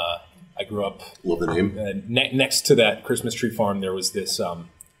 I grew up. Love the name. Next to that Christmas tree farm, there was this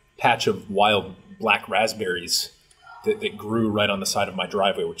patch of wild black raspberries that grew right on the side of my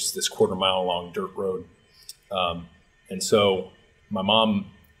driveway, which is this 1/4 mile long dirt road. And so my mom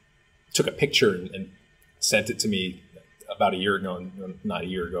took a picture and sent it to me about a year ago, not a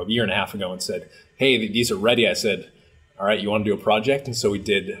year ago, a year and a half ago, and said, "Hey, these are ready." I said, "All right, you want to do a project?" And so we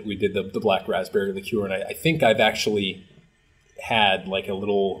did the black raspberry liqueur, and I think I've actually had like a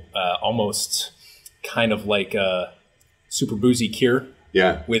little almost kind of like a super boozy cure.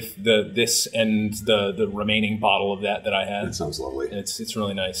 Yeah. With this and the remaining bottle of that I had. That sounds lovely. And it's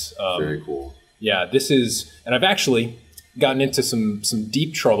really nice. Very cool. Yeah, this is, and I've actually gotten into some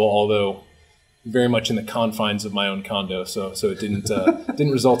deep trouble, although very much in the confines of my own condo. So it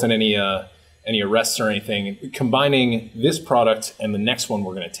didn't result in any arrests or anything. Combining this product and the next one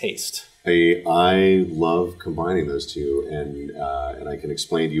we're going to taste. I love combining those two, and I can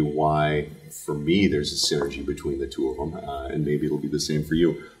explain to you why. For me, there's a synergy between the two of them, and maybe it'll be the same for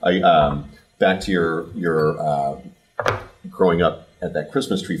you. Back to your growing up at that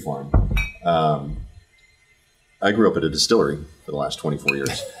Christmas tree farm. I grew up at a distillery for the last 24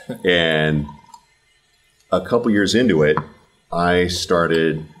 years, and a couple years into it, I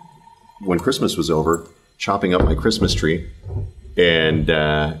started, when Christmas was over, chopping up my Christmas tree and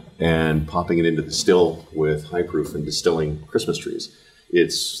popping it into the still with high proof and distilling Christmas trees.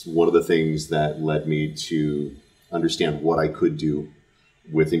 It's one of the things that led me to understand what I could do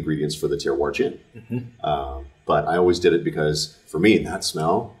with ingredients for the Terroir Gin. Mm-hmm. But I always did it because for me, that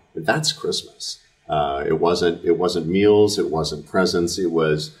smell, that's Christmas. It wasn't meals, it wasn't presents, it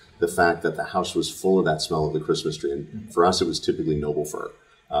was the fact that the house was full of that smell of the Christmas tree. And for us, it was typically noble fir.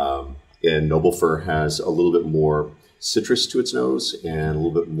 And noble fir has a little bit more citrus to its nose and a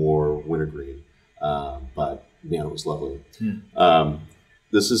little bit more wintergreen. But man, it was lovely.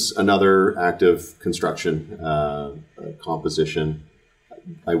 This is another act of construction, composition.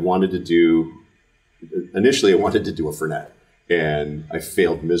 Initially I wanted to do a Fernet, and I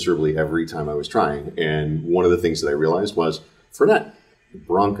failed miserably every time I was trying. And one of the things that I realized was Fernet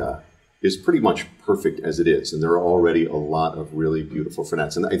Branca is pretty much perfect as it is. And there are already a lot of really beautiful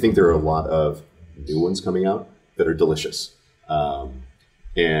Fernets. And I think there are a lot of new ones coming out that are delicious.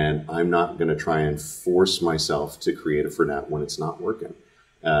 And I'm not going to try and force myself to create a Fernet when it's not working.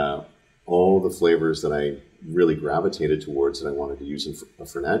 All the flavors that I really gravitated towards that I wanted to use in a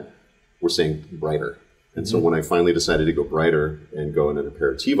Fernet were saying brighter. And so when I finally decided to go brighter and go in an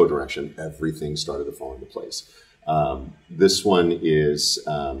aperitivo direction, everything started to fall into place. This one is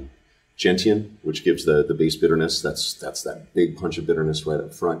gentian, which gives the base bitterness. That's that big punch of bitterness right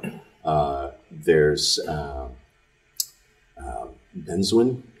up front. There's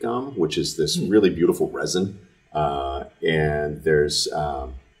benzoin gum, which is this really beautiful resin. And there's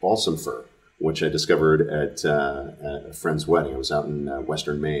balsam fir, which I discovered at a friend's wedding. I was out in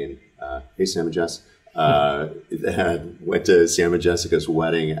western Maine. Hey, Sam and Jess. Went to Sam and Jessica's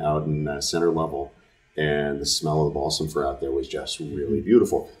wedding out in Center Level, and the smell of the balsam fir out there was just really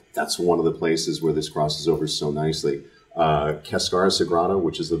beautiful. That's one of the places where this crosses over so nicely. Cascara sagrada,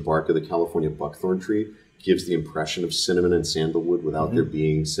 which is the bark of the California buckthorn tree, gives the impression of cinnamon and sandalwood without there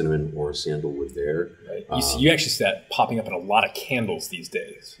being cinnamon or sandalwood there. Right. You actually see that popping up in a lot of candles these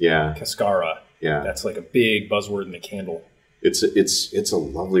days. Yeah. Cascara. Yeah. That's like a big buzzword in the candle. It's a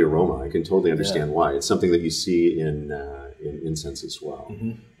lovely aroma. I can totally understand why. It's something that you see in incense as well.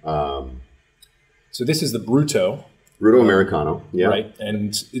 So this is the Bruto. Bruto Americano. Yeah. Right.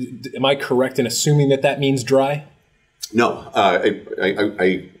 And am I correct in assuming that means dry? No.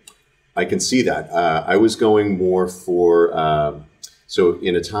 I can see that. I was going more for, so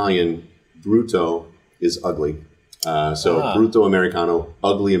in Italian, Bruto is ugly. Bruto Americano,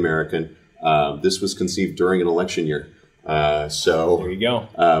 ugly American. This was conceived during an election year. So there you go.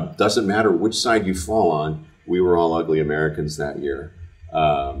 Doesn't matter which side you fall on. We were all ugly Americans that year.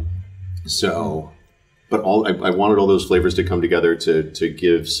 But I wanted all those flavors to come together to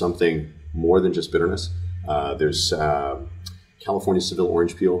give something more than just bitterness. There's California Seville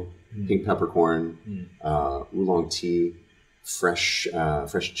orange peel, pink peppercorn, oolong tea, fresh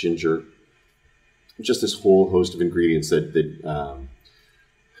ginger. Just this whole host of ingredients that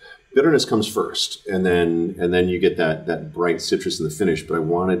bitterness comes first, and then you get that bright citrus in the finish. But I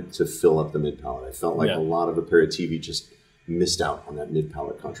wanted to fill up the mid palate. I felt like a lot of aperitivi just missed out on that mid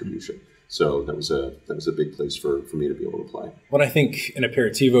palate contribution. So that was a big place for me to be able to play. What I think an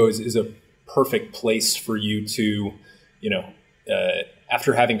aperitivo is a perfect place for you to,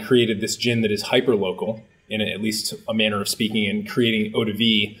 after having created this gin that is hyper local in at least a manner of speaking, and creating eau de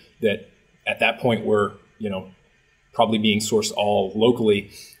vie that at that point were probably being sourced all locally.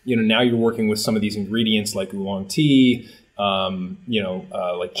 Now you're working with some of these ingredients like oolong tea,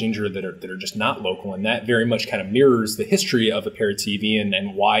 like ginger that are just not local, and that very much kind of mirrors the history of aperitivi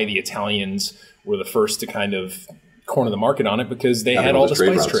and why the Italians were the first to kind of corner the market on it, because they had all the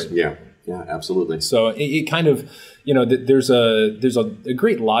spice trade. Yeah. Yeah, absolutely. So it kind of, there's a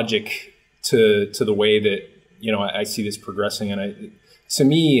great logic to the way that, I see this progressing. And to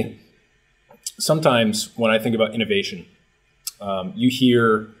me, sometimes when I think about innovation, you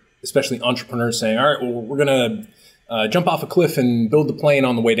hear, especially entrepreneurs saying, all right, well, we're going to jump off a cliff and build the plane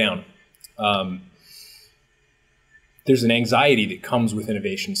on the way down. There's an anxiety that comes with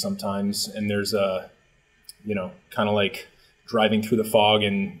innovation sometimes. And there's kind of like driving through the fog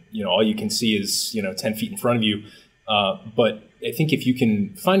and, all you can see is, 10 feet in front of you. But I think if you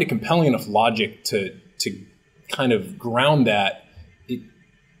can find a compelling enough logic to kind of ground that,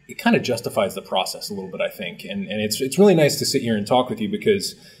 it kind of justifies the process a little bit, I think. And it's really nice to sit here and talk with you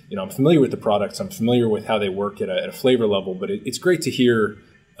because, I'm familiar with the products. I'm familiar with how they work at a flavor level, but it's great to hear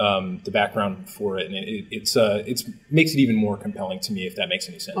the background for it. And it makes it even more compelling to me, if that makes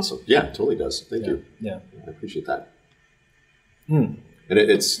any sense. Awesome. Yeah, it totally does. Thank you. Yeah. I appreciate that. And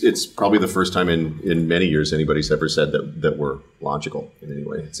it's probably the first time in many years anybody's ever said that we're logical in any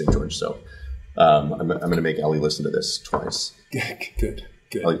way at St. George. So I'm going to make Ellie listen to this twice. Good.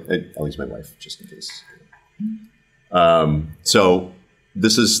 Ellie's my wife, just in case. So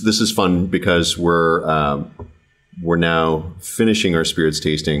this is fun because we're now finishing our spirits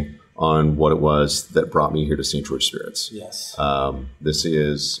tasting on what it was that brought me here to St. George Spirits. Yes. This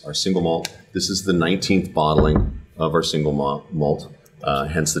is our single malt. This is the 19th bottling of our single malt,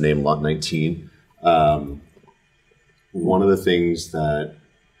 hence the name Lot 19. One of the things that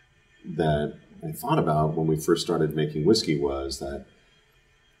I thought about when we first started making whiskey was that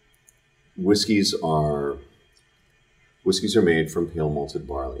whiskeys are made from pale malted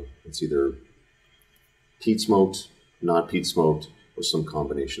barley. It's either peat smoked, not peat smoked, or some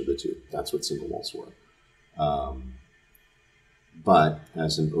combination of the two. That's what single malts were. But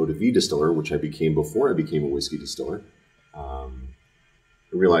as an eau de vie distiller, which I became before I became a whiskey distiller, I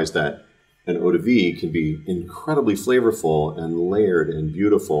realized that an eau de vie can be incredibly flavorful and layered and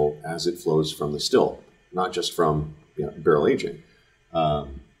beautiful as it flows from the still, not just from barrel aging.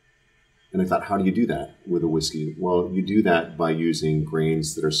 And I thought, how do you do that with a whiskey? Well, you do that by using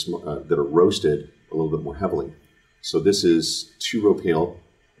grains that are roasted a little bit more heavily. So this is 2-row pale.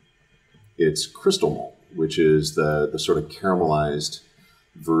 It's crystal malt, which is the sort of caramelized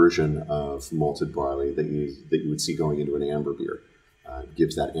version of malted barley that you would see going into an amber beer. It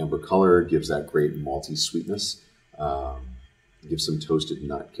gives that amber color, gives that great malty sweetness, gives some toasted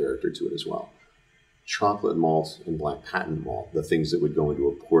nut character to it as well. Chocolate malt and black patent malt, the things that would go into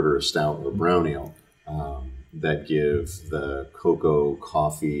a porter, a stout, or a brown ale, that give the cocoa,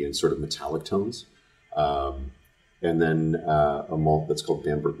 coffee, and sort of metallic tones. And then a malt that's called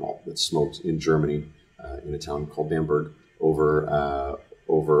Bamberg malt that's smoked in Germany in a town called Bamberg over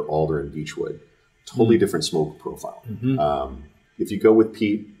alder and beechwood. Totally different smoke profile. If you go with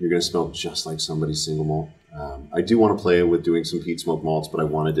peat, you're going to smell just like somebody's single malt. I do want to play with doing some peat smoked malts, but I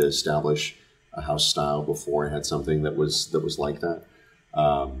wanted to establish a house style before I had something that was like that.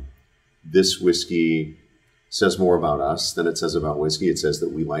 This whiskey says more about us than it says about whiskey. It says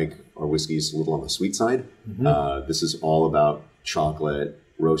that we like our whiskeys a little on the sweet side. This is all about chocolate,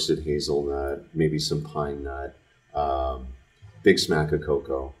 roasted hazelnut, maybe some pine nut, big smack of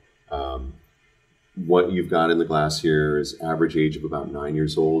cocoa. What you've got in the glass here is average age of about 9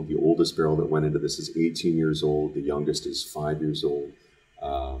 years old. The oldest barrel that went into this is 18 years old. The youngest is 5 years old.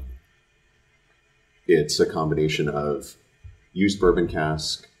 It's a combination of used bourbon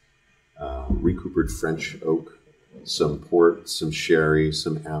cask, recoopered French oak, some port, some sherry,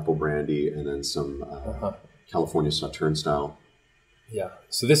 some apple brandy, and then some California Sauterne style. Yeah.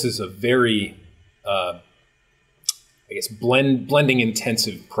 So this is a very, blending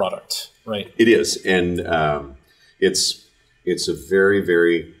intensive product, right? It is, and it's a very,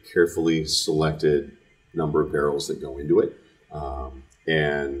 very carefully selected number of barrels that go into it,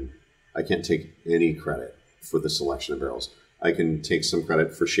 and I can't take any credit for the selection of barrels. I can take some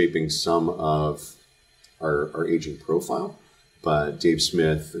credit for shaping some of our aging profile, but Dave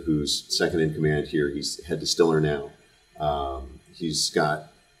Smith, who's second in command here, he's head distiller now. He's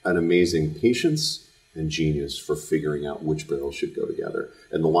got an amazing patience and genius for figuring out which barrels should go together.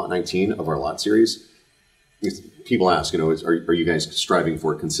 And the Lot 19 of our Lot series, people ask, are you guys striving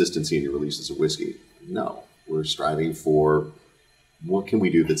for consistency in your releases of whiskey? No, we're striving for what can we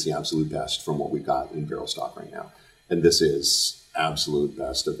do that's the absolute best from what we've got in barrel stock right now. And this is absolute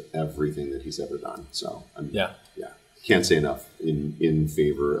best of everything that he's ever done. So can't say enough in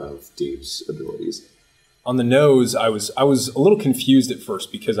favor of Dave's abilities. On the nose, I was a little confused at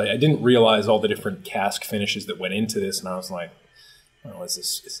first because I didn't realize all the different cask finishes that went into this, and I was like, oh, is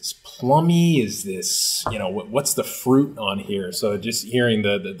this plummy? Is this, what's the fruit on here? So just hearing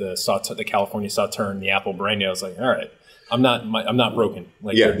the California Sauterne, the apple brandy, I was like, all right, I'm not broken.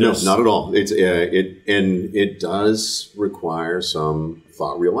 Like, yeah, no, not at all. It does require some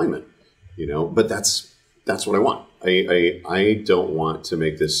thought realignment, but that's what I want. I don't want to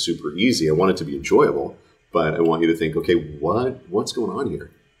make this super easy. I want it to be enjoyable, but I want you to think, okay, what's going on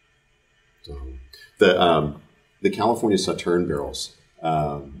here? So the California Sauterne barrels,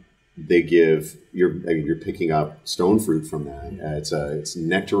 they give you're picking up stone fruit from that. It's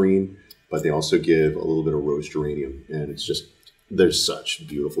nectarine, but they also give a little bit of rose geranium, and they're such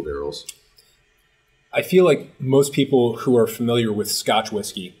beautiful barrels. I feel like most people who are familiar with Scotch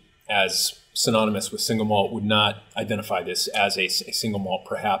whiskey as synonymous with single malt would not identify this as a single malt,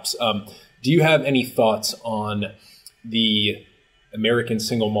 perhaps. Do you have any thoughts on the American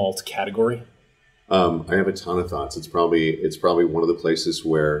single malt category? I have a ton of thoughts. It's probably one of the places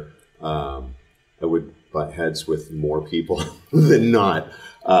where I would butt heads with more people than not.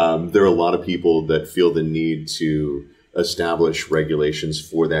 There are a lot of people that feel the need to establish regulations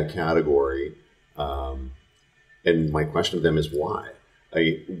for that category. And my question to them is why?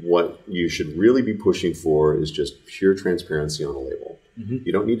 What you should really be pushing for is just pure transparency on a label. Mm-hmm.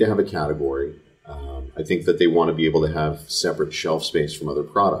 You don't need to have a category. I think that they want to be able to have separate shelf space from other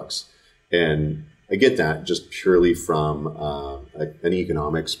products. And I get that just purely from an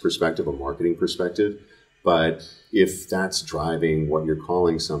economics perspective, a marketing perspective. But if that's driving what you're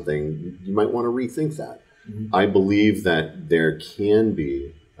calling something, you might want to rethink that. Mm-hmm. I believe that there can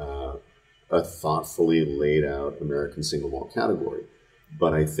be a thoughtfully laid out American single malt category.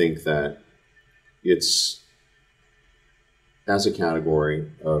 But I think that it's, as a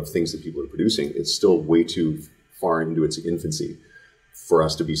category of things that people are producing, it's still way too far into its infancy for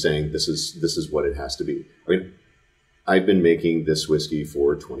us to be saying this is what it has to be. I mean, I've been making this whiskey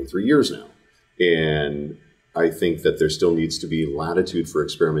for 23 years now, and I think that there still needs to be latitude for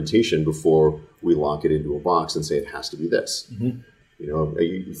experimentation before we lock it into a box and say it has to be this. Mm-hmm.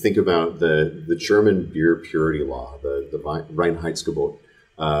 You think about the German beer purity law, the Reinheitsgebot,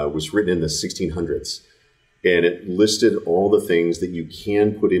 was written in the 1600s, and it listed all the things that you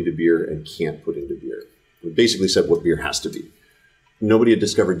can put into beer and can't put into beer. It basically said what beer has to be. Nobody had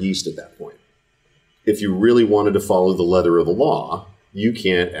discovered yeast at that point. If you really wanted to follow the letter of the law, you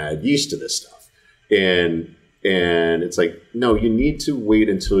can't add yeast to this stuff. And it's like, no, you need to wait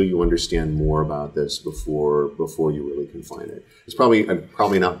until you understand more about this before you really confine it. I'm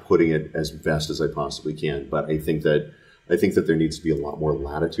probably not putting it as best as I possibly can, but I think that there needs to be a lot more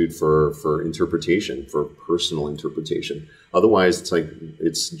latitude for interpretation, for personal interpretation. Otherwise,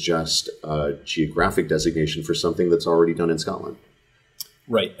 it's just a geographic designation for something that's already done in Scotland.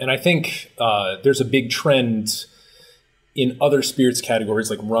 Right. And I think there's a big trend in other spirits categories,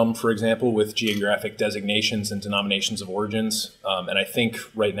 like rum, for example, with geographic designations and denominations of origins. And I think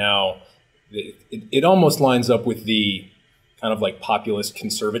right now it almost lines up with the kind of like populist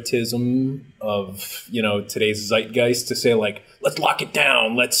conservatism of, today's zeitgeist to say, like, let's lock it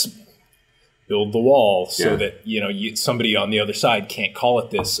down. Let's build the wall so that, somebody on the other side can't call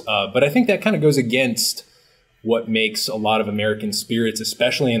it this. But I think that kind of goes against what makes a lot of American spirits,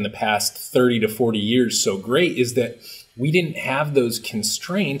 especially in the past 30 to 40 years, so great, is that we didn't have those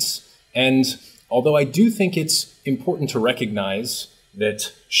constraints. And although I do think it's important to recognize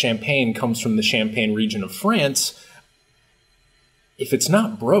that Champagne comes from the Champagne region of France, if it's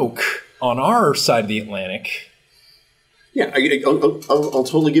not broke on our side of the Atlantic. Yeah, I'll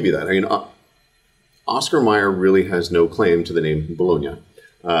totally give you that. I mean, Oscar Mayer really has no claim to the name Bologna.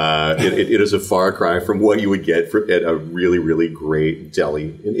 It is a far cry from what you would get at a really, really great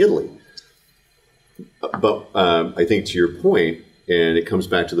deli in Italy. But I think to your point, and it comes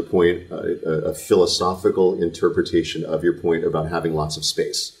back to the point, a philosophical interpretation of your point about having lots of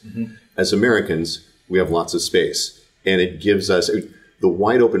space. Mm-hmm. As Americans, we have lots of space. And it gives us the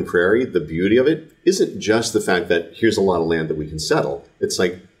wide open prairie. The beauty of it isn't just the fact that here's a lot of land that we can settle. It's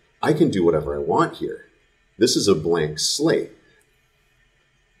like, I can do whatever I want here. This is a blank slate.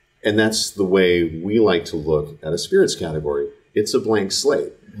 And that's the way we like to look at a spirits category. It's a blank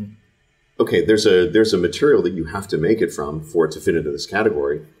slate. Mm-hmm. Okay, there's a material that you have to make it from for it to fit into this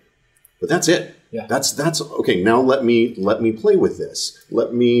category, but that's it. Yeah. That's okay. Now let me play with this.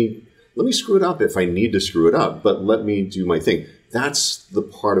 Let me screw it up if I need to screw it up, but let me do my thing. That's the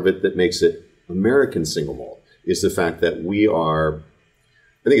part of it that makes it American single malt, is the fact that we are,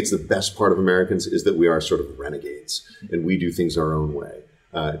 I think it's the best part of Americans is that we are sort of renegades and we do things our own way.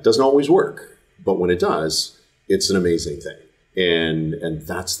 It doesn't always work, but when it does, it's an amazing thing. And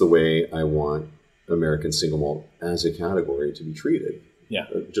that's the way I want American single malt as a category to be treated. Yeah.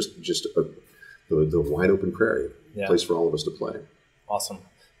 The wide open prairie, place for all of us to play. Awesome.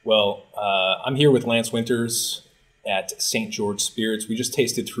 Well, I'm here with Lance Winters at St. George Spirits. We just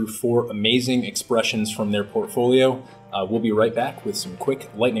tasted through 4 amazing expressions from their portfolio. We'll be right back with some quick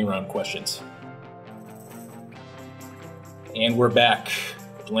lightning round questions. And we're back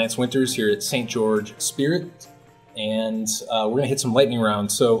with Lance Winters here at St. George Spirit. And we're going to hit some lightning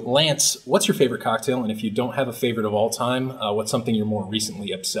rounds. So, Lance, what's your favorite cocktail? And if you don't have a favorite of all time, what's something you're more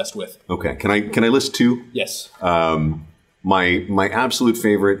recently obsessed with? Okay. Can I list 2? Yes. My absolute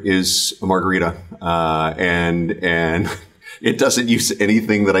favorite is a margarita, and it doesn't use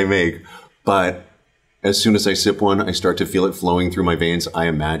anything that I make, but as soon as I sip one, I start to feel it flowing through my veins. I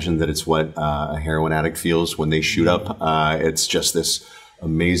imagine that it's what a heroin addict feels when they shoot up. It's just this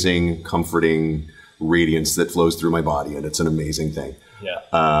amazing, comforting radiance that flows through my body, and it's an amazing thing. Yeah.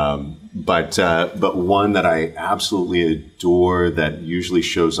 But one that I absolutely adore that usually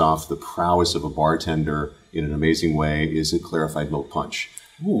shows off the prowess of a bartender in an amazing way is a clarified milk punch.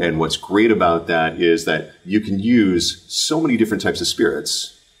 Ooh. And what's great about that is that you can use so many different types of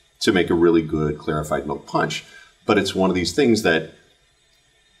spirits to make a really good clarified milk punch. But it's one of these things that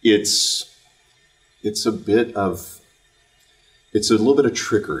it's a little bit of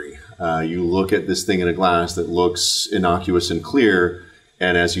trickery. You look at this thing in a glass that looks innocuous and clear,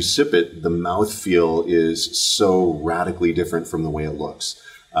 and as you sip it, the mouthfeel is so radically different from the way it looks.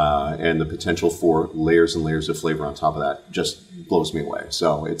 And the potential for layers and layers of flavor on top of that just blows me away.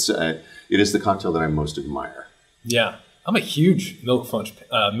 So it is the cocktail that I most admire. Yeah, I'm a huge milk punch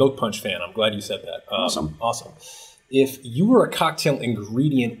fan. I'm glad you said that. Awesome. If you were a cocktail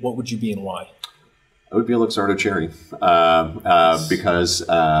ingredient, what would you be and why? I would be a Luxardo cherry because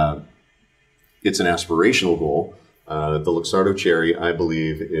it's an aspirational goal. The Luxardo cherry, I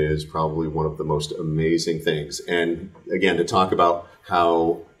believe, is probably one of the most amazing things. And again, to talk about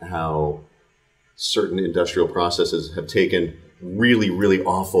how certain industrial processes have taken really, really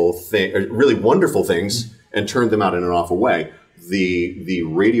really wonderful things and turned them out in an awful way. The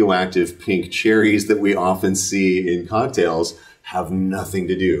radioactive pink cherries that we often see in cocktails have nothing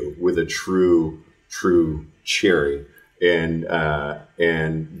to do with a true cherry. And the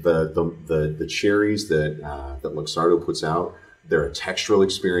cherries that Luxardo puts out, they're a textural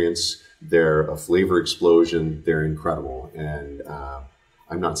experience. They're a flavor explosion. They're incredible. And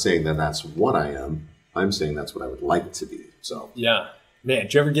I'm not saying that that's what I am. I'm saying that's what I would like to be. So yeah, man.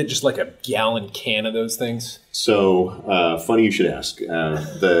 Did you ever get just like a gallon can of those things? So funny you should ask.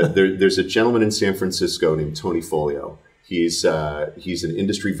 There's a gentleman in San Francisco named Tony Folio. He's an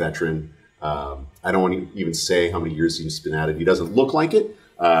industry veteran. I don't want to even say how many years he's been at it. He doesn't look like it.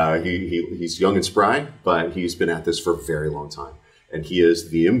 He's young and spry, but he's been at this for a very long time. And he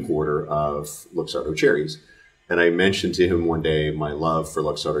is the importer of Luxardo cherries. And I mentioned to him one day my love for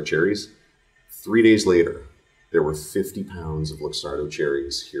Luxardo cherries. 3 days later, there were 50 pounds of Luxardo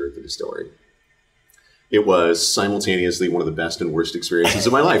cherries here at the distillery. It was simultaneously one of the best and worst experiences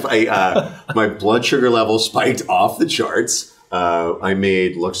of my life. My blood sugar level spiked off the charts. I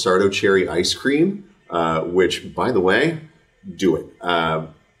made Luxardo cherry ice cream, which, by the way, do it. I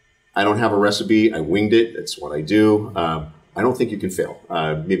don't have a recipe. I winged it. That's what I do. I don't think you can fail.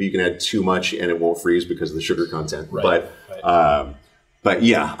 Maybe you can add too much and it won't freeze because of the sugar content. Right. But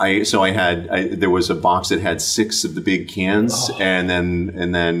yeah, there was a box that had 6 of the big cans and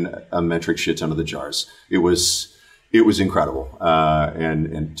then a metric shit ton of the jars. It was incredible.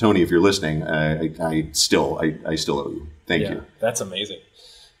 And Tony, if you're listening, I still owe you. Thank you. That's amazing.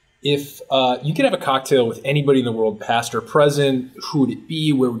 If you could have a cocktail with anybody in the world, past or present, who would it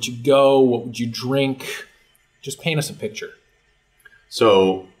be? Where would you go? What would you drink? Just paint us a picture.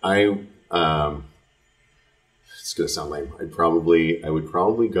 So it's going to sound lame. I would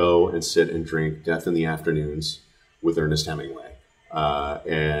probably go and sit and drink Death in the Afternoons with Ernest Hemingway.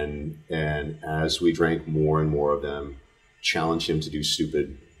 And as we drank more and more of them, challenge him to do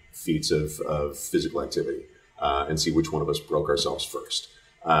stupid feats of physical activity and see which one of us broke ourselves first.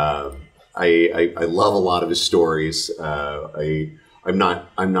 I love a lot of his stories. I'm not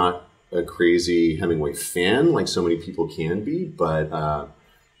a crazy Hemingway fan like so many people can be, but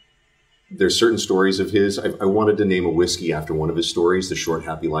there's certain stories of his. I wanted to name a whiskey after one of his stories, The Short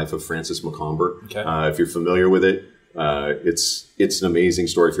Happy Life of Francis Macomber. Okay. If you're familiar with it, it's an amazing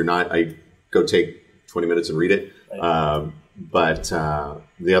story. If you're not, I go take 20 minutes and read it. Right. But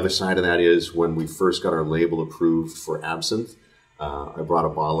the other side of that is when we first got our label approved for absinthe, I brought a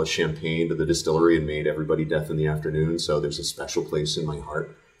bottle of champagne to the distillery and made everybody Death in the Afternoon. So there's a special place in my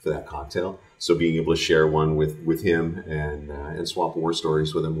heart for that cocktail. So being able to share one with him and swap war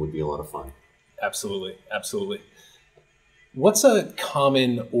stories with him would be a lot of fun. Absolutely. Absolutely. What's a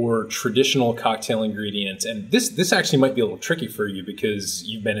common or traditional cocktail ingredient? And this actually might be a little tricky for you because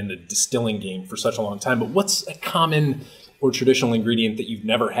you've been in the distilling game for such a long time, but what's a common or traditional ingredient that you've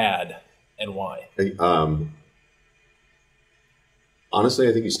never had and why? Honestly,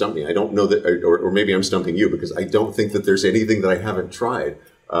 I think you stumped me. I don't know that, or maybe I'm stumping you because I don't think that there's anything that I haven't tried.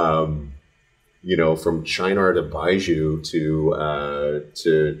 From Chinar to Baijiu to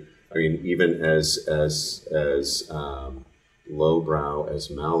I mean, even as lowbrow as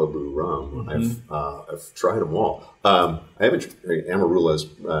Malibu rum, I've tried them all. I haven't. Amarula is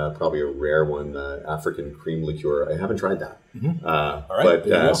probably a rare one. African cream liqueur. I haven't tried that. All right,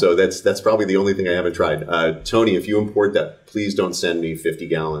 but so that's probably the only thing I haven't tried. Tony, if you import that, please don't send me 50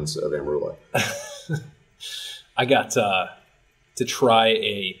 gallons of Amarula. I got to try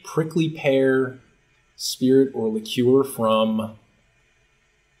a prickly pear spirit or liqueur from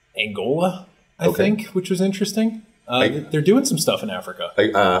Angola, I think, which was interesting. They're doing some stuff in Africa.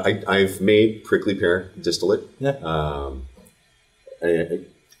 I've made prickly pear distillate. Yeah.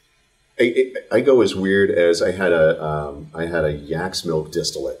 I go as weird as I had a yak's milk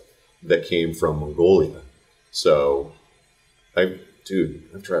distillate that came from Mongolia. So, I've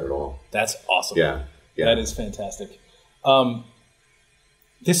tried it all. That's awesome. Yeah. That is fantastic.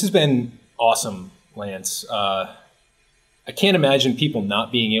 This has been awesome, Lance. I can't imagine people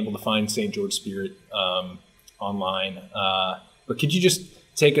not being able to find St. George Spirit online. But could you just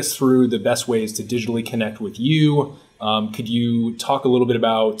take us through the best ways to digitally connect with you? Could you talk a little bit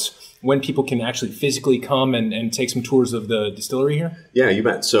about when people can actually physically come and take some tours of the distillery here? Yeah, you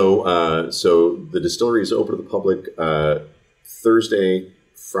bet. So the distillery is open to the public Thursday,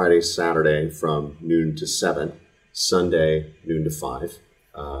 Friday, Saturday from noon to 7, Sunday noon to 5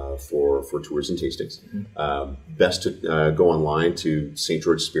 for tours and tastings. Best to go online to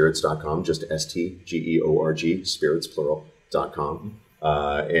stgeorgespirits.com, just STGEORG, spirits plural.com.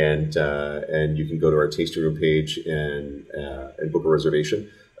 And you can go to our tasting room page and book a reservation.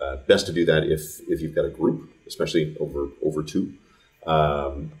 Best to do that if you've got a group, especially over 2.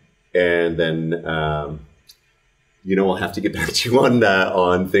 And then I'll have to get back to you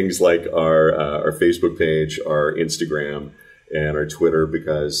on things like our Facebook page, our Instagram, and our Twitter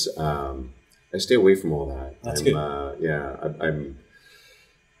because I stay away from all that. That's good.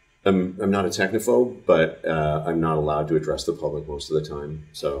 I'm not a technophobe, but I'm not allowed to address the public most of the time.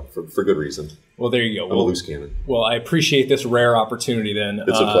 So for good reason. Well, there you go. I'm a loose cannon. Well, I appreciate this rare opportunity then.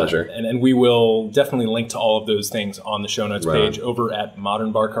 It's a pleasure. And we will definitely link to all of those things on the show notes page over at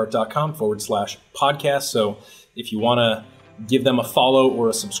modernbarcart.com/podcast. So if you want to give them a follow or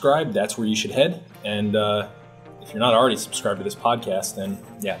a subscribe, that's where you should head. And if you're not already subscribed to this podcast, then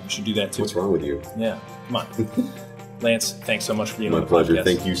you should do that too. What's wrong with you? Yeah, come on. Lance, thanks so much for being on the podcast. My pleasure.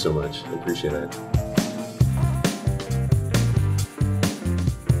 Thank you so much. I appreciate it.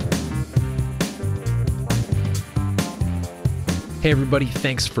 Hey everybody,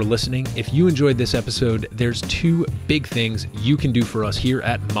 thanks for listening. If you enjoyed this episode, there's 2 big things you can do for us here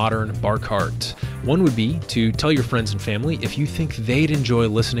at Modern Bar Cart. One would be to tell your friends and family if you think they'd enjoy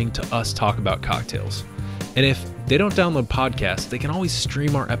listening to us talk about cocktails. And if they don't download podcasts, they can always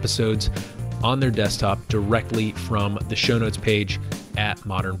stream our episodes on their desktop directly from the show notes page at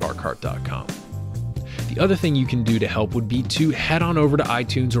modernbarcart.com. The other thing you can do to help would be to head on over to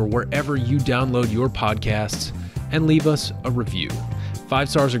iTunes or wherever you download your podcasts and leave us a review. 5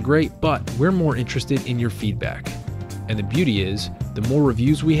 stars are great, but we're more interested in your feedback. And the beauty is, the more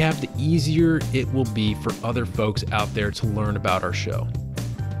reviews we have, the easier it will be for other folks out there to learn about our show.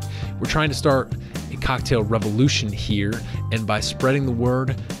 We're trying to start a cocktail revolution here, and by spreading the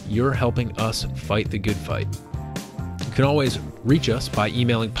word, you're helping us fight the good fight. You can always reach us by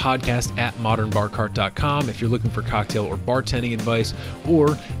emailing podcast@modernbarcart.com if you're looking for cocktail or bartending advice,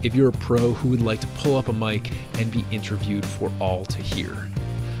 or if you're a pro who would like to pull up a mic and be interviewed for all to hear.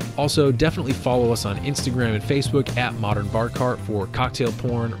 Also, definitely follow us on Instagram and Facebook at Modern Bar Cart for cocktail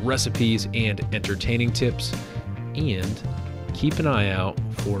porn, recipes, and entertaining tips. And keep an eye out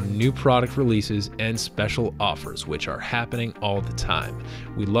for new product releases and special offers, which are happening all the time.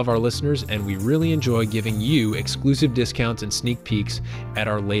 We love our listeners, and we really enjoy giving you exclusive discounts and sneak peeks at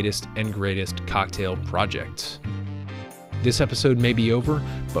our latest and greatest cocktail projects. This episode may be over,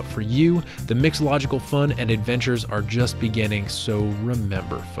 but for you, the mixological fun and adventures are just beginning, so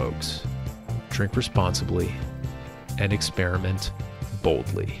remember, folks, drink responsibly and experiment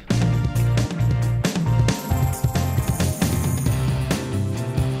boldly.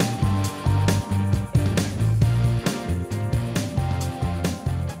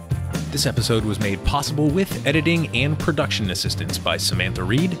 This episode was made possible with editing and production assistance by Samantha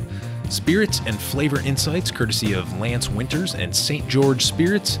Reed. spirits and flavor insights courtesy of Lance Winters and St. George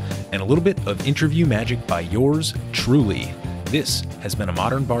Spirits, and a little bit of interview magic by yours truly. This has been a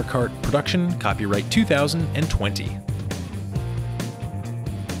Modern Bar Cart production, copyright 2020.